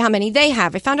Ashley and Jay how many they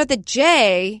have. I found out that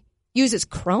Jay uses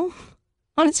Chrome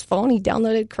on his phone. He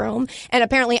downloaded Chrome. And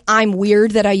apparently I'm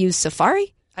weird that I use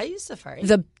Safari. I use Safari.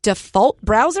 The default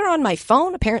browser on my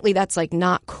phone, apparently that's like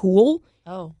not cool.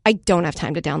 Oh. I don't have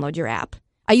time to download your app.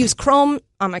 I use Chrome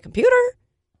on my computer,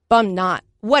 but I'm not.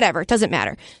 Whatever, it doesn't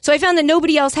matter. So I found that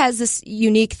nobody else has this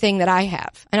unique thing that I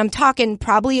have. And I'm talking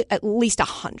probably at least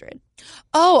 100.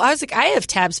 Oh, I was like, I have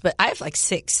tabs, but I have like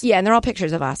 6. Yeah, and they're all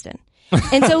pictures of Austin.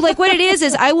 And so like what it is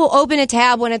I will open a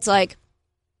tab when it's like,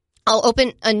 I'll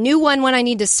open a new one when I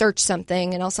need to search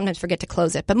something, and I'll sometimes forget to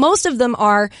close it. But most of them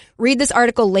are read this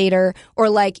article later, or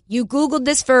like you Googled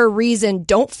this for a reason.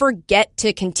 Don't forget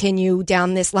to continue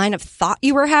down this line of thought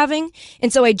you were having.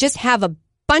 And so I just have a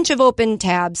bunch of open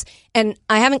tabs, and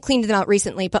I haven't cleaned them out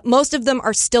recently, but most of them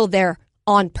are still there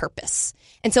on purpose.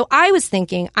 And so I was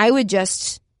thinking I'm a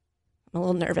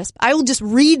little nervous. I will just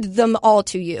read them all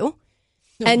to you.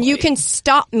 And you can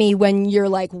stop me when you're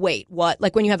like, wait, what?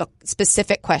 Like when you have a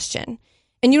specific question.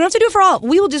 And you don't have to do it for all.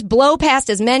 We will just blow past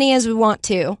as many as we want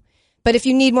to. But if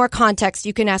you need more context,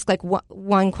 you can ask like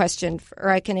one question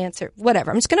or I can answer whatever.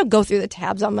 I'm just going to go through the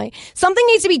tabs on something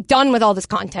needs to be done with all this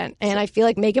content. And I feel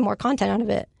like making more content out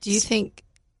of it. Do you think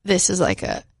this is like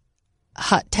a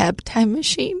hot tab time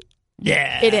machine?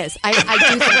 Yeah. It is. I do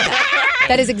think that.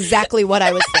 That is exactly what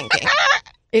I was thinking.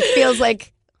 It feels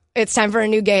like it's time for a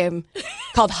new game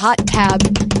called Hot Tub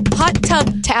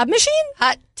Tab Machine?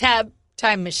 Hot tab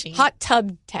time machine. Hot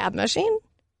Tub Tab Machine?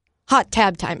 Hot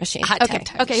Tab Time Machine. Hot tab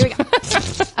time Okay, here we go.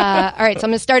 All right, so I'm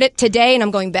going to start it today, and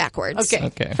I'm going backwards.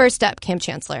 Okay. First up, Kim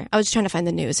Chancellor. I was trying to find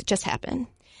the news. It just happened.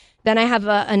 Then I have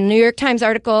a New York Times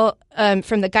article from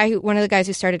one of the guys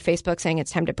who started Facebook saying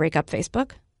it's time to break up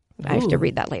Facebook. I have to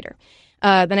read that later.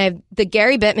 Then I have the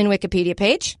Gary Bettman Wikipedia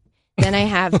page. Then I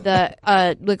have the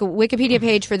Wikipedia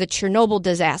page for the Chernobyl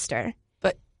disaster.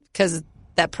 But because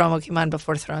that promo came on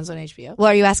before Thrones on HBO. Well,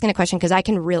 are you asking a question? Because I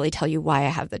can really tell you why I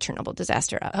have the Chernobyl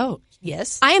disaster up. Oh,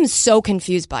 yes. I am so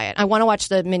confused by it. I want to watch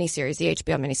the miniseries, the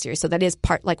HBO miniseries. So that is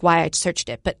part like why I searched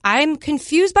it. But I'm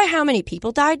confused by how many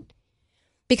people died.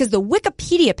 Because the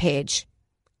Wikipedia page,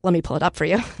 let me pull it up for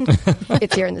you.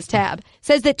 It's here in this tab,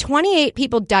 says that 28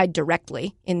 people died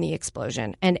directly in the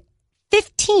explosion. And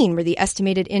 15 were the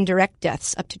estimated indirect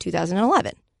deaths up to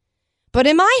 2011. But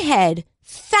in my head,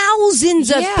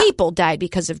 thousands of people died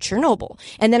because of Chernobyl.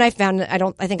 And then I found,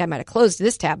 I think I might have closed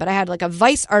this tab, but I had like a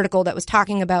Vice article that was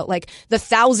talking about like the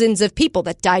thousands of people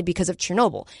that died because of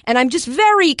Chernobyl. And I'm just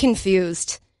very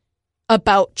confused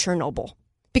about Chernobyl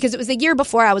because it was the year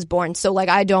before I was born. So like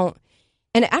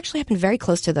and it actually happened very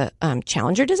close to the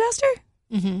Challenger disaster.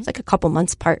 Mm-hmm. It's like a couple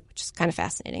months apart, which is kind of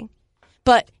fascinating.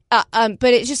 But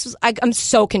it just was, I'm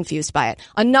so confused by it.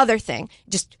 Another thing,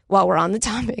 just while we're on the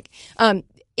topic,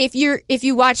 if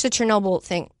you watch the Chernobyl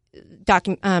thing,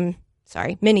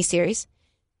 miniseries,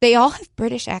 they all have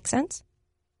British accents.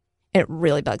 And it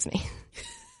really bugs me.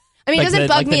 I mean, it doesn't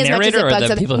bug me as much as it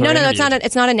bugs other people. No,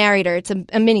 it's not a narrator. It's a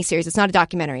miniseries. It's not a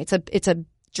documentary. It's a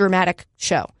dramatic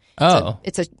show. Oh,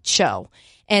 it's a show,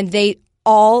 and they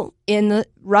all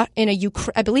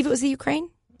I believe it was the Ukraine.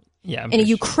 Yeah, in a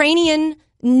Ukrainian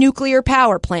nuclear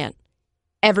power plant.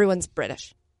 Everyone's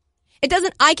British.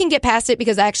 I can get past it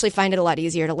because I actually find it a lot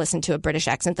easier to listen to a British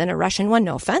accent than a Russian one.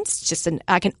 No offense. It's just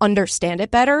I can understand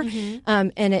it better. Mm-hmm.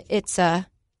 And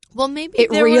maybe it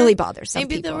really bothers some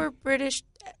people. Maybe there were British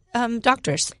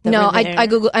doctors. No, I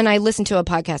Google and I listened to a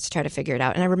podcast to try to figure it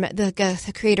out. And I remember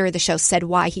the creator of the show said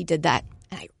why he did that.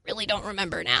 And I really don't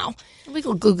remember now. We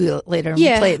will Google it later and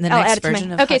we'll play it in the next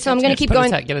version. Okay, so I'm going to keep going.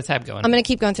 Get a tab going. I'm going to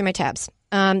keep going through my tabs.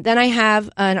 Then I have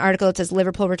an article that says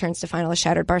Liverpool returns to final as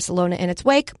shattered Barcelona in its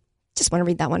wake. Just want to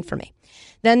read that one for me.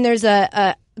 Then there's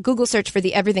a Google search for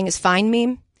the Everything is Fine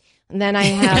meme. And then I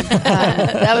have...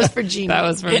 that was for Gene. That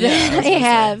was for... I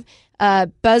have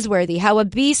Buzzworthy, how a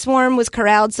bee swarm was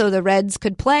corralled so the Reds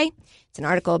could play. It's an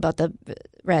article about the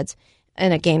Reds.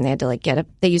 In a game, they had to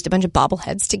they used a bunch of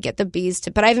bobbleheads to get the bees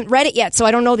to, but I haven't read it yet, so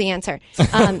I don't know the answer.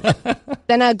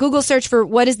 Then a Google search for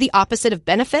what is the opposite of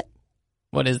benefit.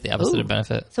 What is the opposite of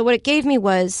benefit? So what it gave me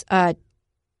was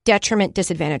detriment,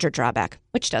 disadvantage, or drawback,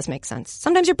 which does make sense.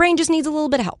 Sometimes your brain just needs a little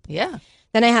bit of help. Yeah.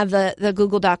 Then I have the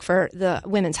Google Doc for the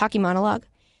women's hockey monologue.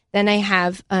 Then I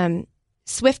have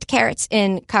swift carrots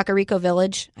in Kakariko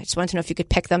Village. I just wanted to know if you could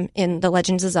pick them in The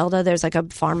Legends of Zelda. There's like a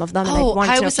farm of them, and I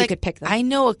wanted to know if you could pick them. I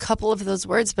know a couple of those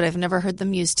words, but I've never heard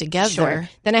them used together. Sure.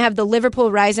 Then I have the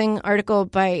Liverpool Rising article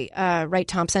by Wright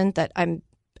Thompson that I'm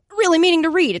really meaning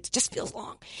to read. It just feels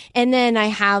long. And then I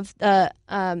have the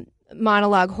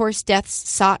monologue Horse Deaths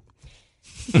Sought.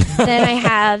 Then I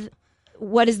have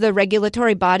what is the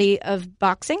regulatory body of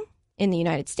boxing in the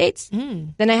United States.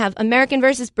 Then I have American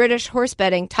versus British horse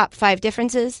betting, top 5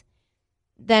 differences.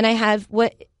 Then I have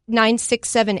what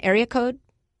 967 area code.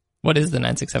 What is the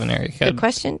 967 area code? Good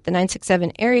question. The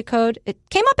 967 area code. It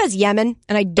came up as Yemen,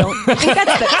 and I think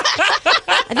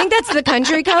that's the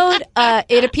country code.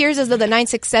 It appears as though the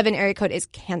 967 area code is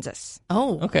Kansas.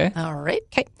 Oh, okay. All right.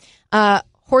 Okay.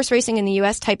 Horse racing in the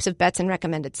U.S., types of bets and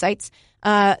recommended sites.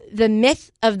 The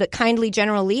myth of the kindly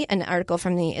General Lee, an article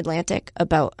from the Atlantic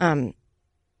about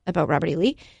Robert E.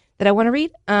 Lee that I want to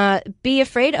read. Be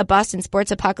Afraid, a Boston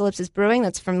sports apocalypse is brewing.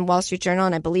 That's from the Wall Street Journal,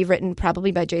 and I believe written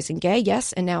probably by Jason Gay.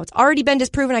 Yes, and now it's already been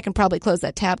disproven. I can probably close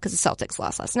that tab because the Celtics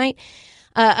lost last night.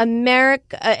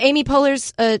 Amy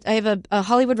Poehler's, I have a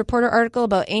Hollywood Reporter article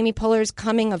about Amy Poehler's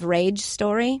coming of rage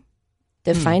story,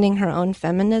 defining her own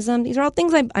feminism. These are all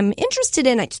things I'm interested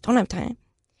in. I just don't have time.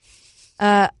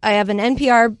 I have an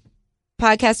NPR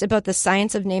podcast about the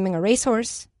science of naming a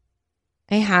racehorse.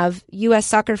 I have U.S.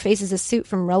 soccer faces a suit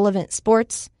from Relevant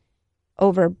Sports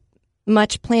over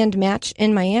much planned match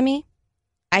in Miami.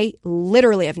 I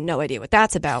literally have no idea what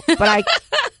that's about, but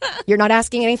you're not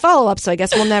asking any follow-up, so I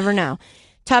guess we'll never know.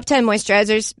 Top 10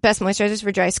 moisturizers, best moisturizers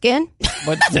for dry skin.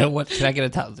 What can I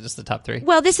get just the top 3?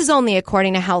 Well, this is only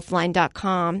according to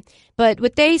healthline.com, but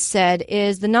what they said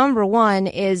is the number 1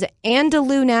 is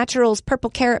Andalou Naturals Purple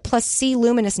Carrot Plus C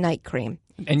Luminous Night Cream.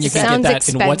 And you can get that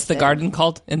in what's the garden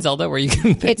called in Zelda where you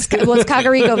can it's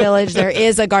Kakariko Village. There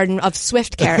is a garden of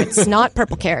swift carrots, not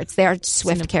purple carrots. They are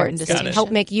swift carrots that help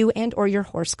make you and or your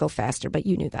horse go faster, but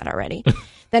you knew that already.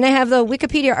 Then I have the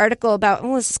Wikipedia article about,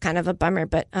 this is kind of a bummer,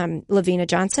 but Lavina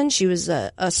Johnson, she was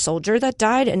a soldier that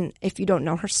died, and if you don't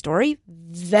know her story,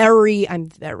 I'm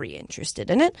very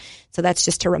interested in it. So that's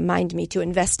just to remind me to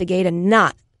investigate and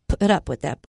not put up with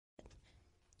that.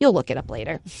 You'll look it up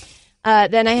later.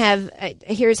 Then I have,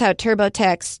 here's how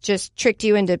TurboTax just tricked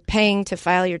you into paying to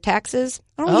file your taxes.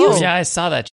 Yeah, I saw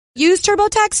that. Use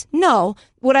TurboTax? No.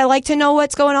 Would I like to know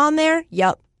what's going on there?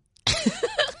 Yep.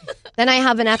 Then I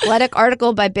have an athletic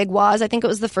article by Big Waz. I think it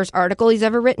was the first article he's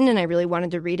ever written, and I really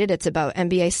wanted to read it. It's about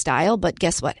NBA style, but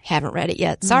guess what? Haven't read it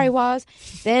yet. Sorry, Waz.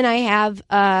 Then I have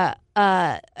an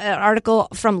article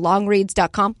from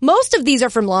longreads.com. Most of these are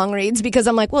from Longreads because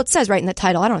I'm like, well, it says right in the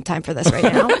title. I don't have time for this right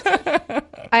now.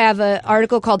 I have an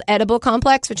article called Edible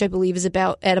Complex, which I believe is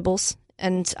about edibles,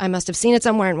 and I must have seen it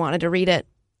somewhere and wanted to read it,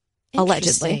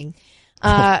 allegedly.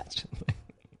 Then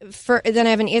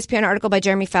I have an ESPN article by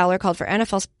Jeremy Fowler called For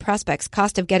NFL Prospects,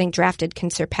 Cost of Getting Drafted Can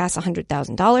Surpass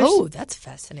 $100,000. Oh, that's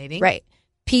fascinating. Right.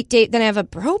 Then I have a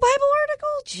Bro Bible article,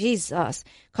 Jesus,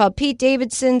 called Pete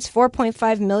Davidson's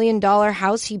 $4.5 million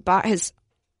house he bought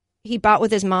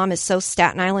with his mom is so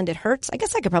Staten Island it hurts. I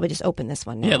guess I could probably just open this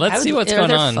one now. Yeah, let's see what's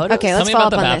going on. Photos? Okay, let's follow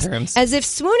up on this. As if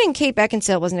swooning Kate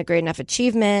Beckinsale wasn't a great enough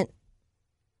achievement.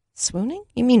 Swooning?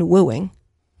 You mean wooing?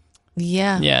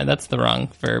 Yeah. Yeah, that's the wrong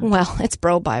verb. Well, it's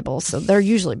Bro Bible, so they're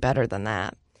usually better than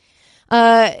that.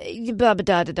 He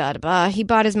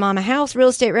bought his mom a house. Real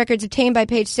estate records obtained by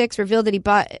Page 6 revealed that he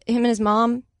bought him and his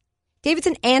mom.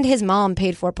 Davidson and his mom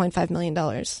paid $4.5 million.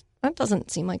 That doesn't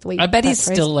seem like the way. I bet he's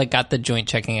still got the joint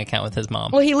checking account with his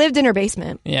mom. Well, he lived in her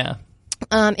basement. Yeah.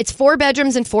 It's 4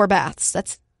 bedrooms and 4 baths.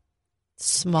 That's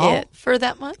small for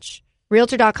that much.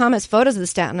 Realtor.com has photos of the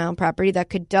Staten Island property that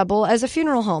could double as a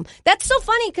funeral home. That's so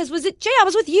funny because Jay, I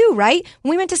was with you, right?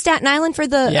 When we went to Staten Island for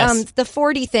the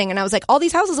 40 thing, and I was like, all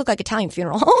these houses look like Italian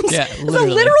funeral homes. Yeah, It was a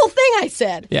literal thing I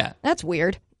said. Yeah. That's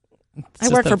weird. I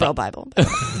work for Bro Bible.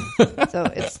 So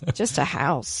it's just a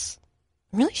house.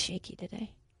 I'm really shaky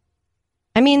today.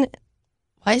 I mean,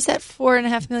 why is that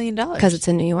 $4.5 million? Because it's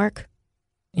in New York.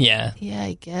 Yeah. Yeah,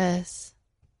 I guess.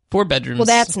 4 bedrooms. Well,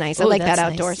 that's nice. I like that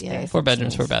outdoor nice, space. yeah. 4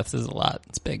 bedrooms, 4 baths is a lot.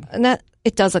 It's big. And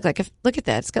it does look like look at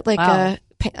that. It's got like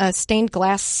a stained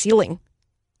glass ceiling.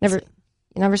 You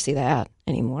never see that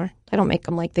anymore. They don't make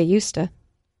them like they used to.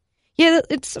 Yeah,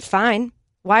 it's fine.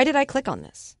 Why did I click on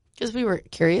this? Because we were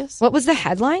curious. What was the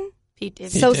headline? Pete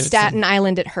Davidson. So Staten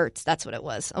Island, it hurts. That's what it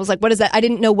was. I was like, what is that? I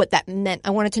didn't know what that meant.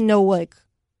 I wanted to know what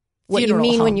you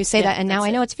mean when you say that. And now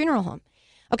I know it's funeral home.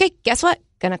 Okay, guess what?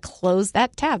 Gonna close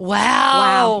that tab.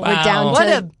 Wow. We're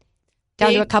down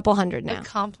to a couple hundred now.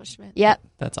 Accomplishment. Yep.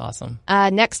 That's awesome.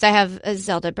 Next, I have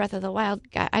Zelda Breath of the Wild.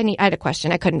 I had a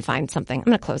question. I couldn't find something. I'm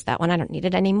going to close that one. I don't need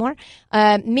it anymore.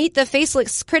 Meet the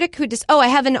faceless critic who I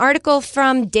have an article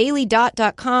from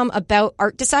dailydot.com about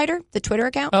Art Decider, the Twitter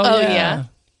account. Oh yeah.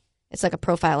 It's like a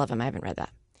profile of him. I haven't read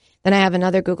that. Then I have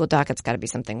another Google Doc. It's got to be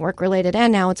something work-related.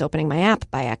 And now it's opening my app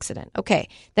by accident. Okay.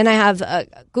 Then I have a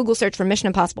Google search for Mission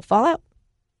Impossible Fallout.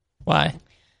 Why?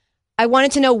 I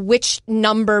wanted to know which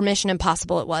number Mission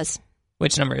Impossible it was.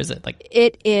 Which number is it?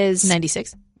 It is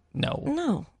 96. No.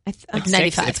 No. Like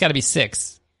 95. It's got to be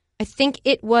 6. I think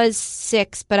it was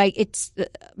 6, but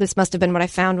this must have been what I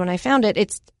found when I found it.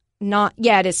 It's not.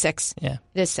 Yeah, it is 6. Yeah.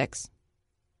 It is 6.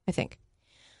 I think.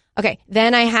 Okay,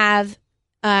 then I have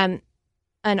an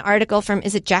article from,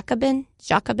 is it Jacobin?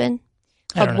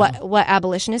 Called what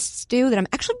Abolitionists Do, that I'm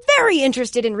actually very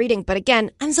interested in reading, but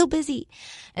again, I'm so busy.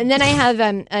 And then I have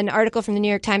an article from the New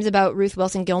York Times about Ruth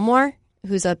Wilson Gilmore,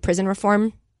 who's a prison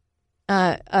reform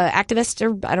activist,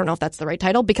 or I don't know if that's the right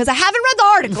title, because I haven't read the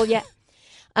article yet.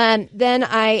 Then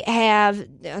I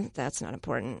have, that's not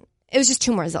important. It was just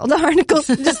 2 more Zelda articles.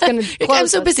 I'm just going to I'm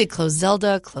so busy. Close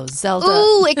Zelda.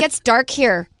 Ooh, it gets dark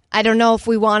here. I don't know if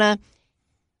we want to.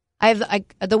 I have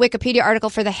the Wikipedia article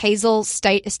for the Hazel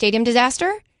Stadium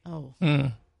disaster. Oh.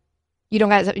 You don't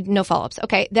got no follow-ups.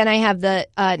 Okay. Then I have the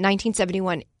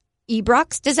 1971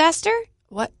 Ebrox disaster.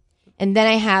 What? And then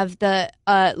I have the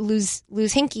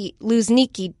Luzhniki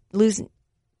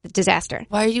disaster.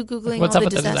 Why are you Googling What's all up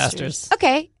the with the disasters?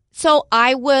 Okay. So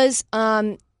I was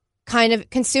kind of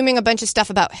consuming a bunch of stuff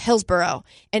about Hillsborough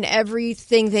and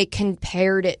everything they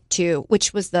compared it to,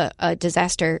 which was the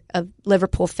disaster of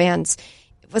Liverpool fans.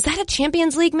 Was that a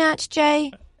Champions League match,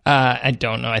 Jay? I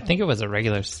don't know. I think it was a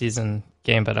regular season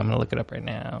game, but I'm going to look it up right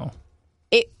now.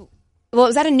 It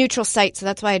was at a neutral site, so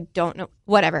that's why I don't know.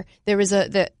 Whatever. There was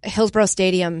the Hillsborough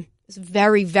Stadium. It's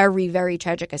very, very, very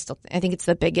tragic. I think it's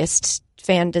the biggest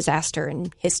fan disaster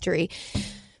in history.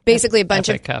 Basically, a bunch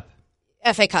FA of Cup.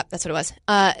 FA Cup. That's what it was.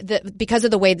 Because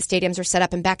of the way the stadiums were set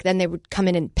up, and back then they would come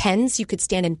in pens. You could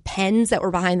stand in pens that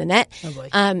were behind the net. Oh boy.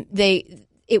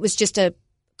 It was just a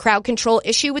crowd control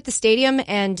issue with the stadium,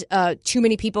 and too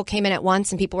many people came in at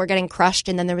once, and people were getting crushed,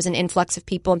 and then there was an influx of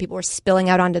people, and people were spilling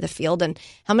out onto the field. And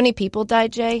how many people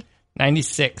died, Jay?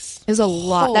 96. It was a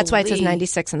lot. Holy. That's why it says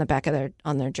 96 on the back of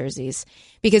on their jerseys,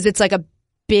 because it's like a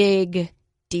big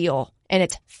deal, and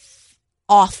it's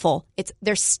awful.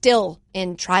 They're still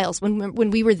in trials.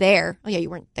 When we were there, oh yeah, you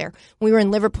weren't there. When we were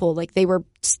in Liverpool, like they were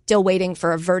still waiting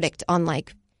for a verdict on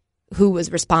like who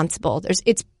was responsible.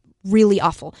 It's really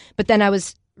awful. But then I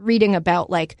was reading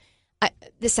about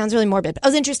this sounds really morbid, but I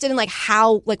was interested in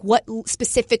what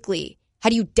specifically, how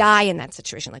do you die in that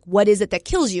situation? Like, what is it that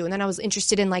kills you? And then I was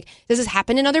interested in does this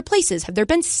happen in other places? Have there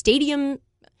been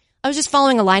I was just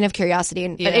following a line of curiosity,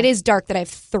 and but it is dark that I have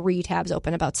 3 tabs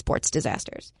open about sports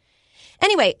disasters.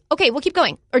 Anyway, okay, we'll keep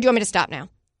going. Or do you want me to stop now?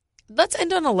 Let's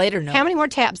end on a later note. How many more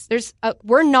tabs?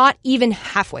 We're not even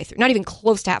halfway through. Not even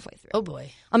close to halfway through. Oh, boy.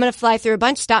 I'm going to fly through a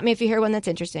bunch. Stop me if you hear one that's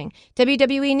interesting.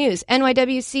 WWE News.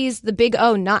 NYWC's The Big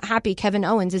O not happy Kevin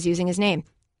Owens is using his name.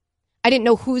 I didn't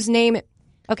know whose name.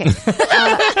 Okay. Then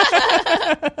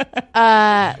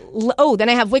I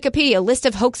have Wikipedia. List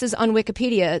of hoaxes on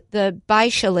Wikipedia. The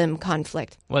Baishalim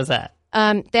conflict. What's that?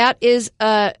 That is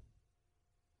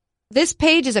this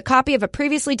page is a copy of a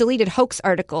previously deleted hoax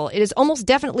article. It is almost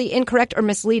definitely incorrect or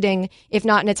misleading, if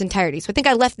not in its entirety. So I think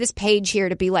I left this page here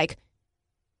to be like,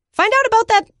 find out about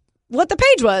that, what the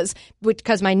page was,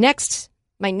 because my next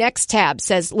tab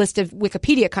says list of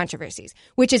Wikipedia controversies,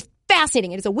 which is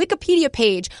fascinating. It is a Wikipedia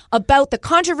page about the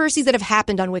controversies that have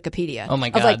happened on Wikipedia. Oh my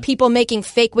God. Of like people making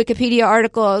fake Wikipedia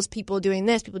articles, people doing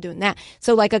this, people doing that.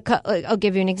 So like I'll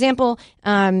give you an example.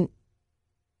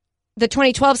 The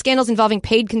 2012 scandals involving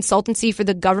paid consultancy for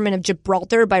the government of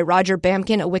Gibraltar by Roger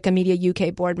Bamkin, a Wikimedia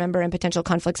UK board member, and potential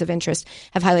conflicts of interest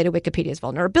have highlighted Wikipedia's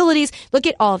vulnerabilities. Look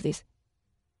at all of these.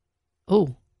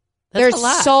 Oh, there's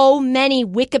so many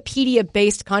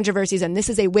Wikipedia-based controversies, and this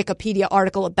is a Wikipedia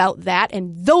article about that,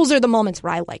 and those are the moments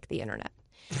where I like the internet.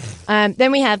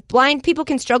 Then we have blind people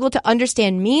can struggle to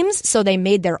understand memes, so they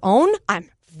made their own. I'm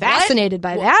fascinated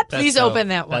by that. Please open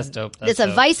that one. That's dope. It's a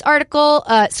Vice article.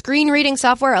 Screen reading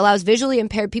software allows visually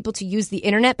impaired people to use the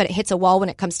internet, but it hits a wall when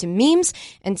it comes to memes.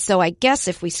 And so I guess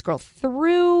if we scroll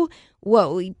through,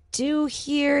 what we do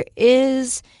here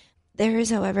is there is,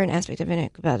 however, an aspect of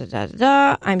it.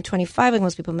 I'm 25, like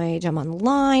most people my age. I'm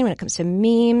online. When it comes to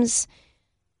memes,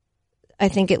 I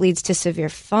think it leads to severe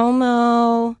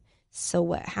FOMO. So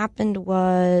what happened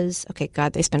was, okay,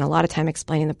 God, they spent a lot of time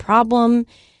explaining the problem.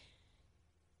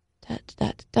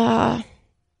 When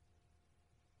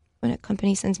a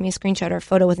company sends me a screenshot or a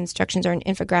photo with instructions or an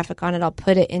infographic on it, I'll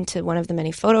put it into one of the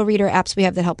many photo reader apps we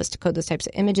have that help us decode those types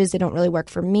of images. They don't really work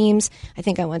for memes. I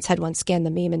think I once had one scan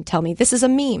the meme and tell me, this is a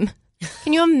meme.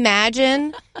 Can you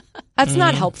imagine? That's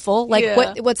not helpful. Like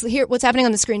what's happening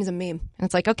on the screen is a meme. And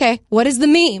it's like, okay, what is the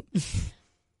meme?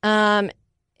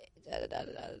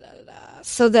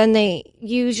 So then they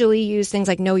usually use things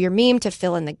like know your meme to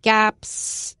fill in the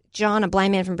gaps. John, a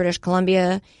blind man from British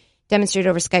Columbia, demonstrated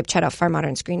over Skype chat how far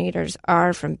modern screen readers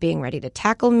are from being ready to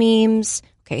tackle memes.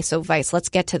 Okay, so Vice, let's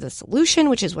get to the solution,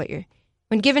 which is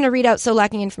when given a readout so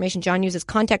lacking information, John uses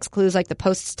context clues like the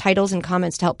post's titles and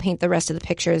comments to help paint the rest of the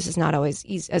picture. This is not always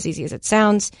as easy as it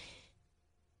sounds.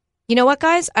 You know what,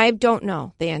 guys? I don't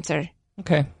know the answer.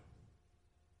 Okay.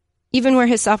 Even where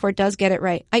his software does get it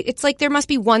right. It's like there must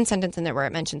be one sentence in there where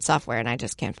it mentions software, and I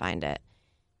just can't find it.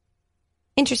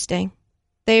 Interesting.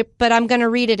 But I'm going to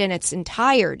read it in its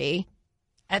entirety.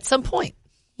 At some point.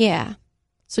 Yeah.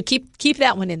 So keep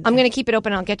that one in there. I'm going to keep it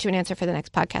open. I'll get you an answer for the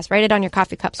next podcast. Write it on your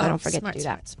coffee cup so I don't forget to do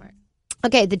that. Smart.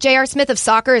 Okay, the J.R. Smith of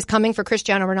soccer is coming for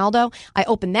Cristiano Ronaldo. I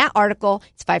opened that article.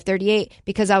 It's 538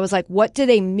 because I was like, what do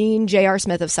they mean, J.R.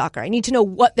 Smith of soccer? I need to know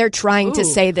what they're trying to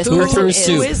say this person is.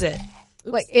 Who is it?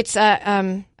 Like, it's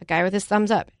a guy with his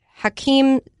thumbs up.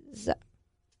 Hakeem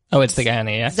Oh, it's the guy on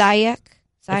AX? Ziyech.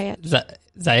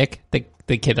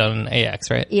 The kid on AX,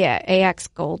 right? Yeah, AX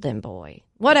Golden Boy.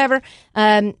 Whatever.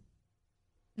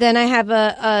 Then I have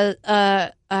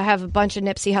a bunch of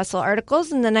Nipsey Hussle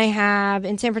articles, and then I have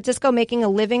in San Francisco making a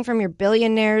living from your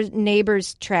billionaire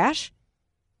neighbor's trash.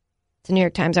 It's a New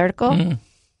York Times article. Mm.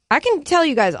 I can tell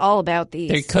you guys all about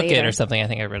these. They cook it or something. I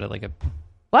think I read it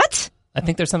What? I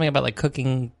think there's something about like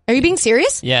cooking. Are you being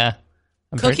serious? Yeah.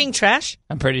 Cooking trash?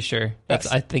 I'm pretty sure.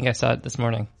 I think I saw it this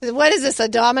morning. What is this, a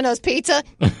Domino's pizza?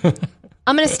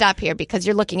 I'm going to stop here because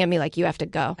you're looking at me like you have to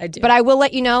go. I do. But I will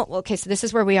let you know. Okay, so this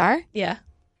is where we are? Yeah.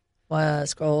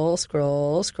 Scroll.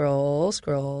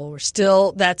 We're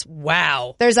still,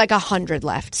 wow. There's like 100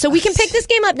 left. So we can pick this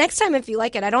game up next time if you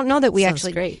like it. I don't know that we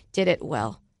actually did it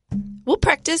well. We'll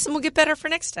practice and we'll get better for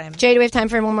next time. Jay, do we have time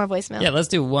for one more voicemail? Yeah, let's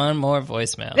do one more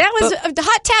voicemail. That was the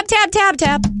hot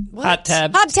tab. What? Hot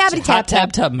tabbity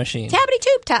tab. Tub machine. Tabbity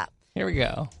tube tap. Here we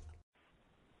go.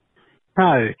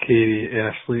 Hi, Katie,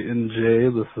 Ashley, and Jay.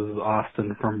 This is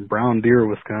Austin from Brown Deer,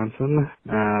 Wisconsin.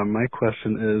 My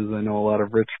question is, I know a lot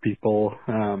of rich people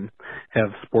have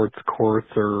sports courts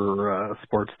or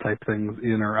sports type things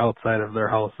in or outside of their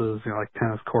houses, like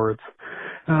tennis courts,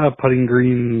 putting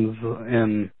greens,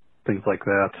 and things like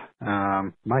that.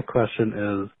 My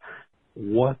question is,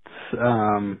 what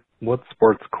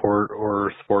sports court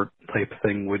or sport type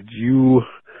thing would you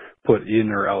put in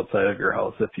or outside of your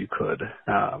house if you could?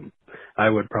 I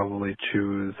would probably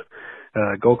choose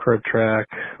a go-kart track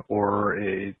or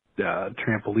a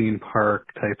trampoline park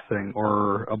type thing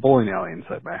or a bowling alley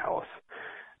inside my house.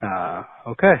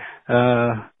 Okay.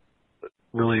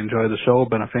 Really enjoy the show.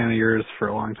 Been a fan of yours for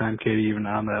a long time, Katie, even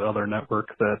on that other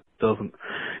network that doesn't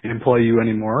employ you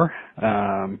anymore.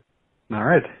 All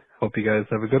right. Hope you guys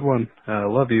have a good one.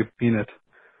 Love you. Mean it.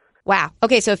 Wow.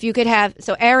 Okay, so if you could have,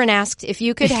 so Aaron asked if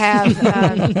you could have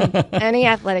any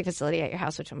athletic facility at your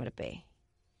house, which one would it be?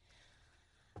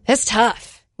 That's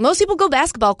tough. Most people go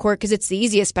basketball court because it's the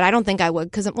easiest, but I don't think I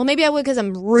would. Maybe I would because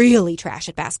I'm really trash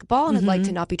at basketball and I'd like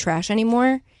to not be trash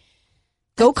anymore.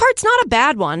 Go-kart's not a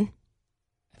bad one.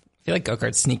 I feel like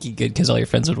go-kart's sneaky good because all your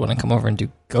friends would want to come over and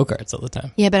do go-karts all the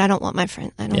time. Yeah, but I don't want my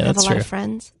friend. I don't have a lot of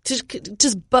friends.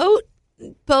 Just boat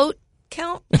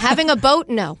count? Having a boat?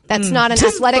 No, that's not an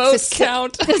athletic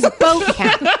facility. Does boat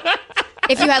count?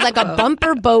 If you had like a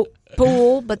bumper boat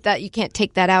pool, but that you can't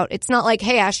take that out. It's not like,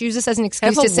 hey, Ash, use this as an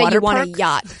excuse to say you want a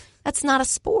yacht. That's not a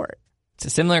sport. It's a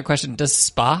similar question. Does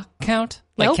spa count?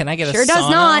 Like, nope, can I get a sauna? Sure does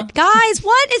not. Guys,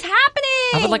 what is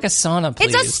happening? I would like a sauna,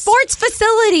 please. It's a sports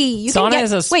facility.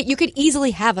 Wait, you could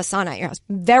easily have a sauna at your house.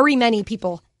 Very many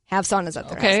people have saunas at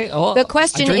their house. Okay. Well, the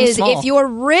question is if you're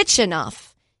rich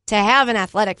enough to have an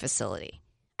athletic facility,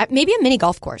 maybe a mini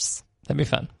golf course. That'd be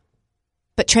fun.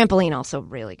 But trampoline also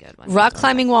really good one. Rock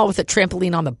climbing wall with a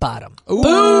trampoline on the bottom.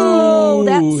 Ooh,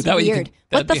 that's weird.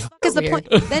 What the fuck is the point?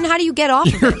 Then how do you get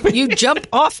off of it? You jump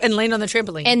off and land on the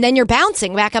trampoline. And then you're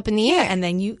bouncing back up in the air. And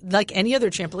then you, like any other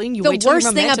trampoline, you the wait till worst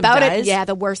your thing momentum about dies. it, yeah,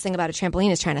 the worst thing about a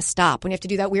trampoline is trying to stop when you have to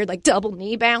do that weird like double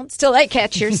knee bounce to like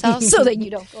catch yourself so that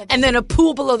you don't go. And then a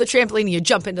pool below the trampoline and you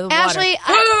jump into the water. Ashley,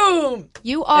 boom!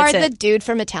 You are the dude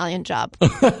from Italian Job.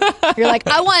 You're like,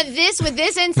 I want this with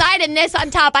this inside and this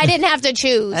on top. I didn't have to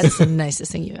choose. That's the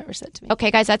nicest thing you've ever said to me.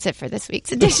 Okay, guys, that's it for this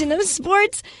week's edition of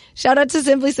Sports. Shout out to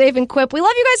Simply Safe and Quip. We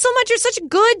love you guys so much. You're such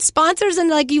good sponsors, and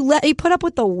like you put up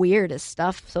with the weirdest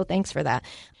stuff. So thanks for that.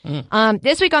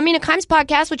 This week on Mina Kimes'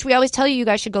 podcast, which we always tell you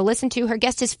guys should go listen to. Her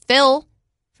guest is Phil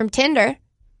from Tinder.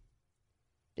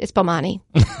 It's Bomani.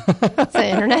 It's an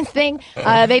internet thing.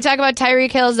 They talk about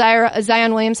Tyreek Hill,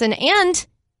 Zion Williamson, and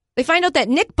they find out that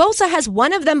Nick Bosa has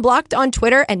one of them blocked on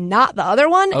Twitter and not the other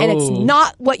one, and it's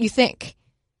not what you think.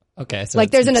 Okay, so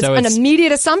like there's an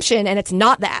immediate assumption, and it's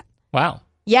not that. Wow.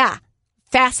 Yeah.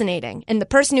 Fascinating. And the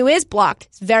person who is blocked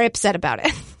is very upset about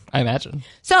it. I imagine.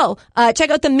 So, check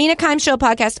out the Mina Kimes Show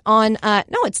podcast on,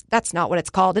 that's not what it's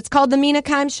called. It's called the Mina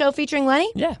Kimes Show featuring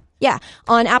Lenny? Yeah. Yeah.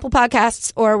 On Apple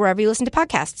Podcasts or wherever you listen to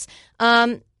podcasts.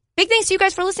 big thanks to you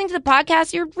guys for listening to the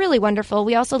podcast. You're really wonderful.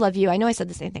 We also love you. I know I said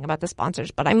the same thing about the sponsors,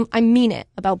 but I mean it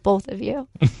about both of you.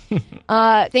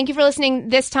 Thank you for listening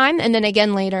this time, and then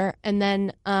again later, and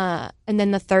then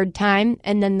the third time,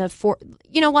 and then the fourth.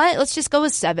 You know what? Let's just go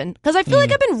with 7 because I feel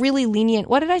like I've been really lenient.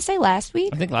 What did I say last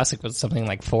week? I think last week was something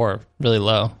like 4, really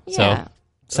low. Yeah. So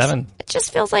 7. It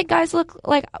just feels like guys look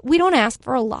like we don't ask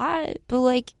for a lot, but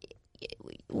like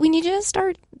we need you to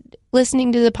start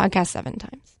listening to the podcast 7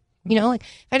 times. You know, like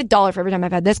if I had $1 for every time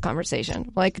I've had this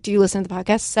conversation, like, do you listen to the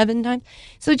podcast 7 times?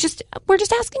 So we're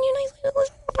just asking you nicely to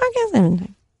listen to the podcast 7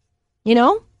 times. You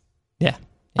know? Yeah.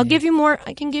 I'll give you more.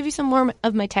 I can give you some more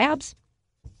of my tabs.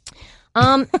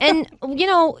 And you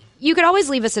know, you could always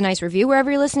leave us a nice review wherever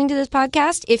you're listening to this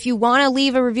podcast. If you want to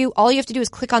leave a review, all you have to do is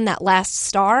click on that last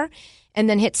star and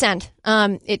then hit send.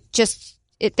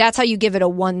 That's how you give it a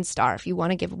 1 star. If you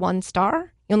want to give 1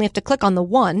 star, you only have to click on the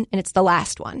 1 and it's the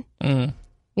last one.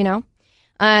 You know?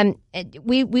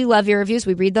 We love your reviews.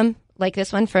 We read them, like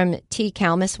this one from T.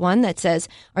 Calmus 1 that says,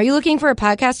 are you looking for a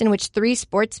podcast in which 3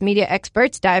 sports media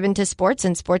experts dive into sports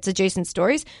and sports adjacent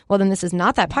stories? Well, then this is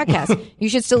not that podcast. You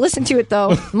should still listen to it,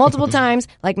 though, multiple times,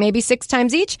 like maybe 6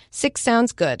 times each. 6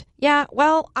 sounds good. Yeah,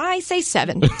 well, I say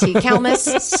 7, T.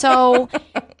 Calmus, so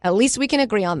at least we can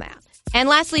agree on that. And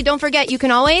lastly, don't forget, you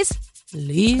can always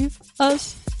leave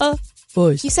us a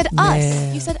voice. You said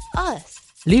us. You said us.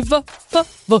 Leave a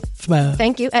voicemail.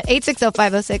 Thank you. At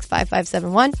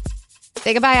 860-506-5571.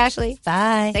 Say goodbye, Ashley.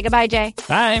 Bye. Say goodbye, Jay.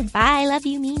 Bye. Bye. Love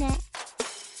you. Mean it.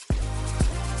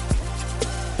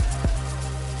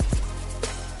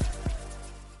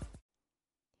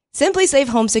 Simply Safe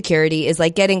Home Security is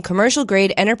like getting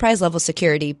commercial-grade enterprise-level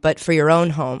security, but for your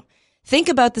own home. Think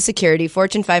about the security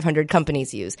Fortune 500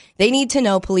 companies use. They need to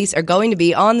know police are going to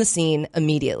be on the scene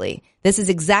immediately. This is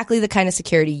exactly the kind of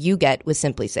security you get with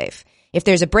Simply Safe. If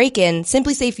there's a break-in,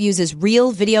 Simply Safe uses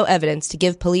real video evidence to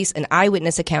give police an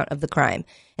eyewitness account of the crime.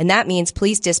 And that means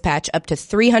police dispatch up to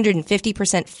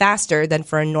 350% faster than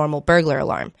for a normal burglar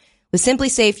alarm. With Simply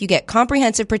Safe, you get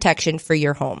comprehensive protection for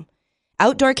your home.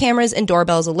 Outdoor cameras and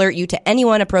doorbells alert you to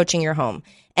anyone approaching your home.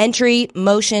 Entry,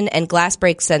 motion, and glass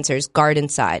break sensors guard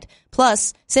inside.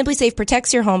 Plus, Simply Safe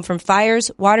protects your home from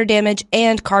fires, water damage,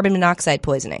 and carbon monoxide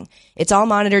poisoning. It's all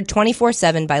monitored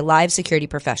 24/7 by live security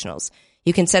professionals.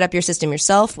 You can set up your system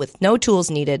yourself with no tools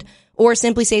needed, or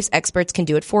Simply Safe's experts can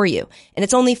do it for you. And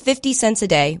it's only 50 cents a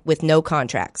day with no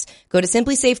contracts. Go to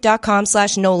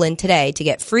simplysafe.com/Nolan today to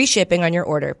get free shipping on your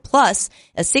order, plus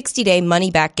a 60-day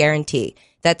money-back guarantee.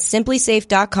 That's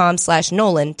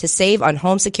simplysafe.com/Nolan to save on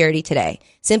home security today.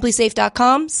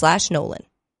 simplysafe.com/Nolan.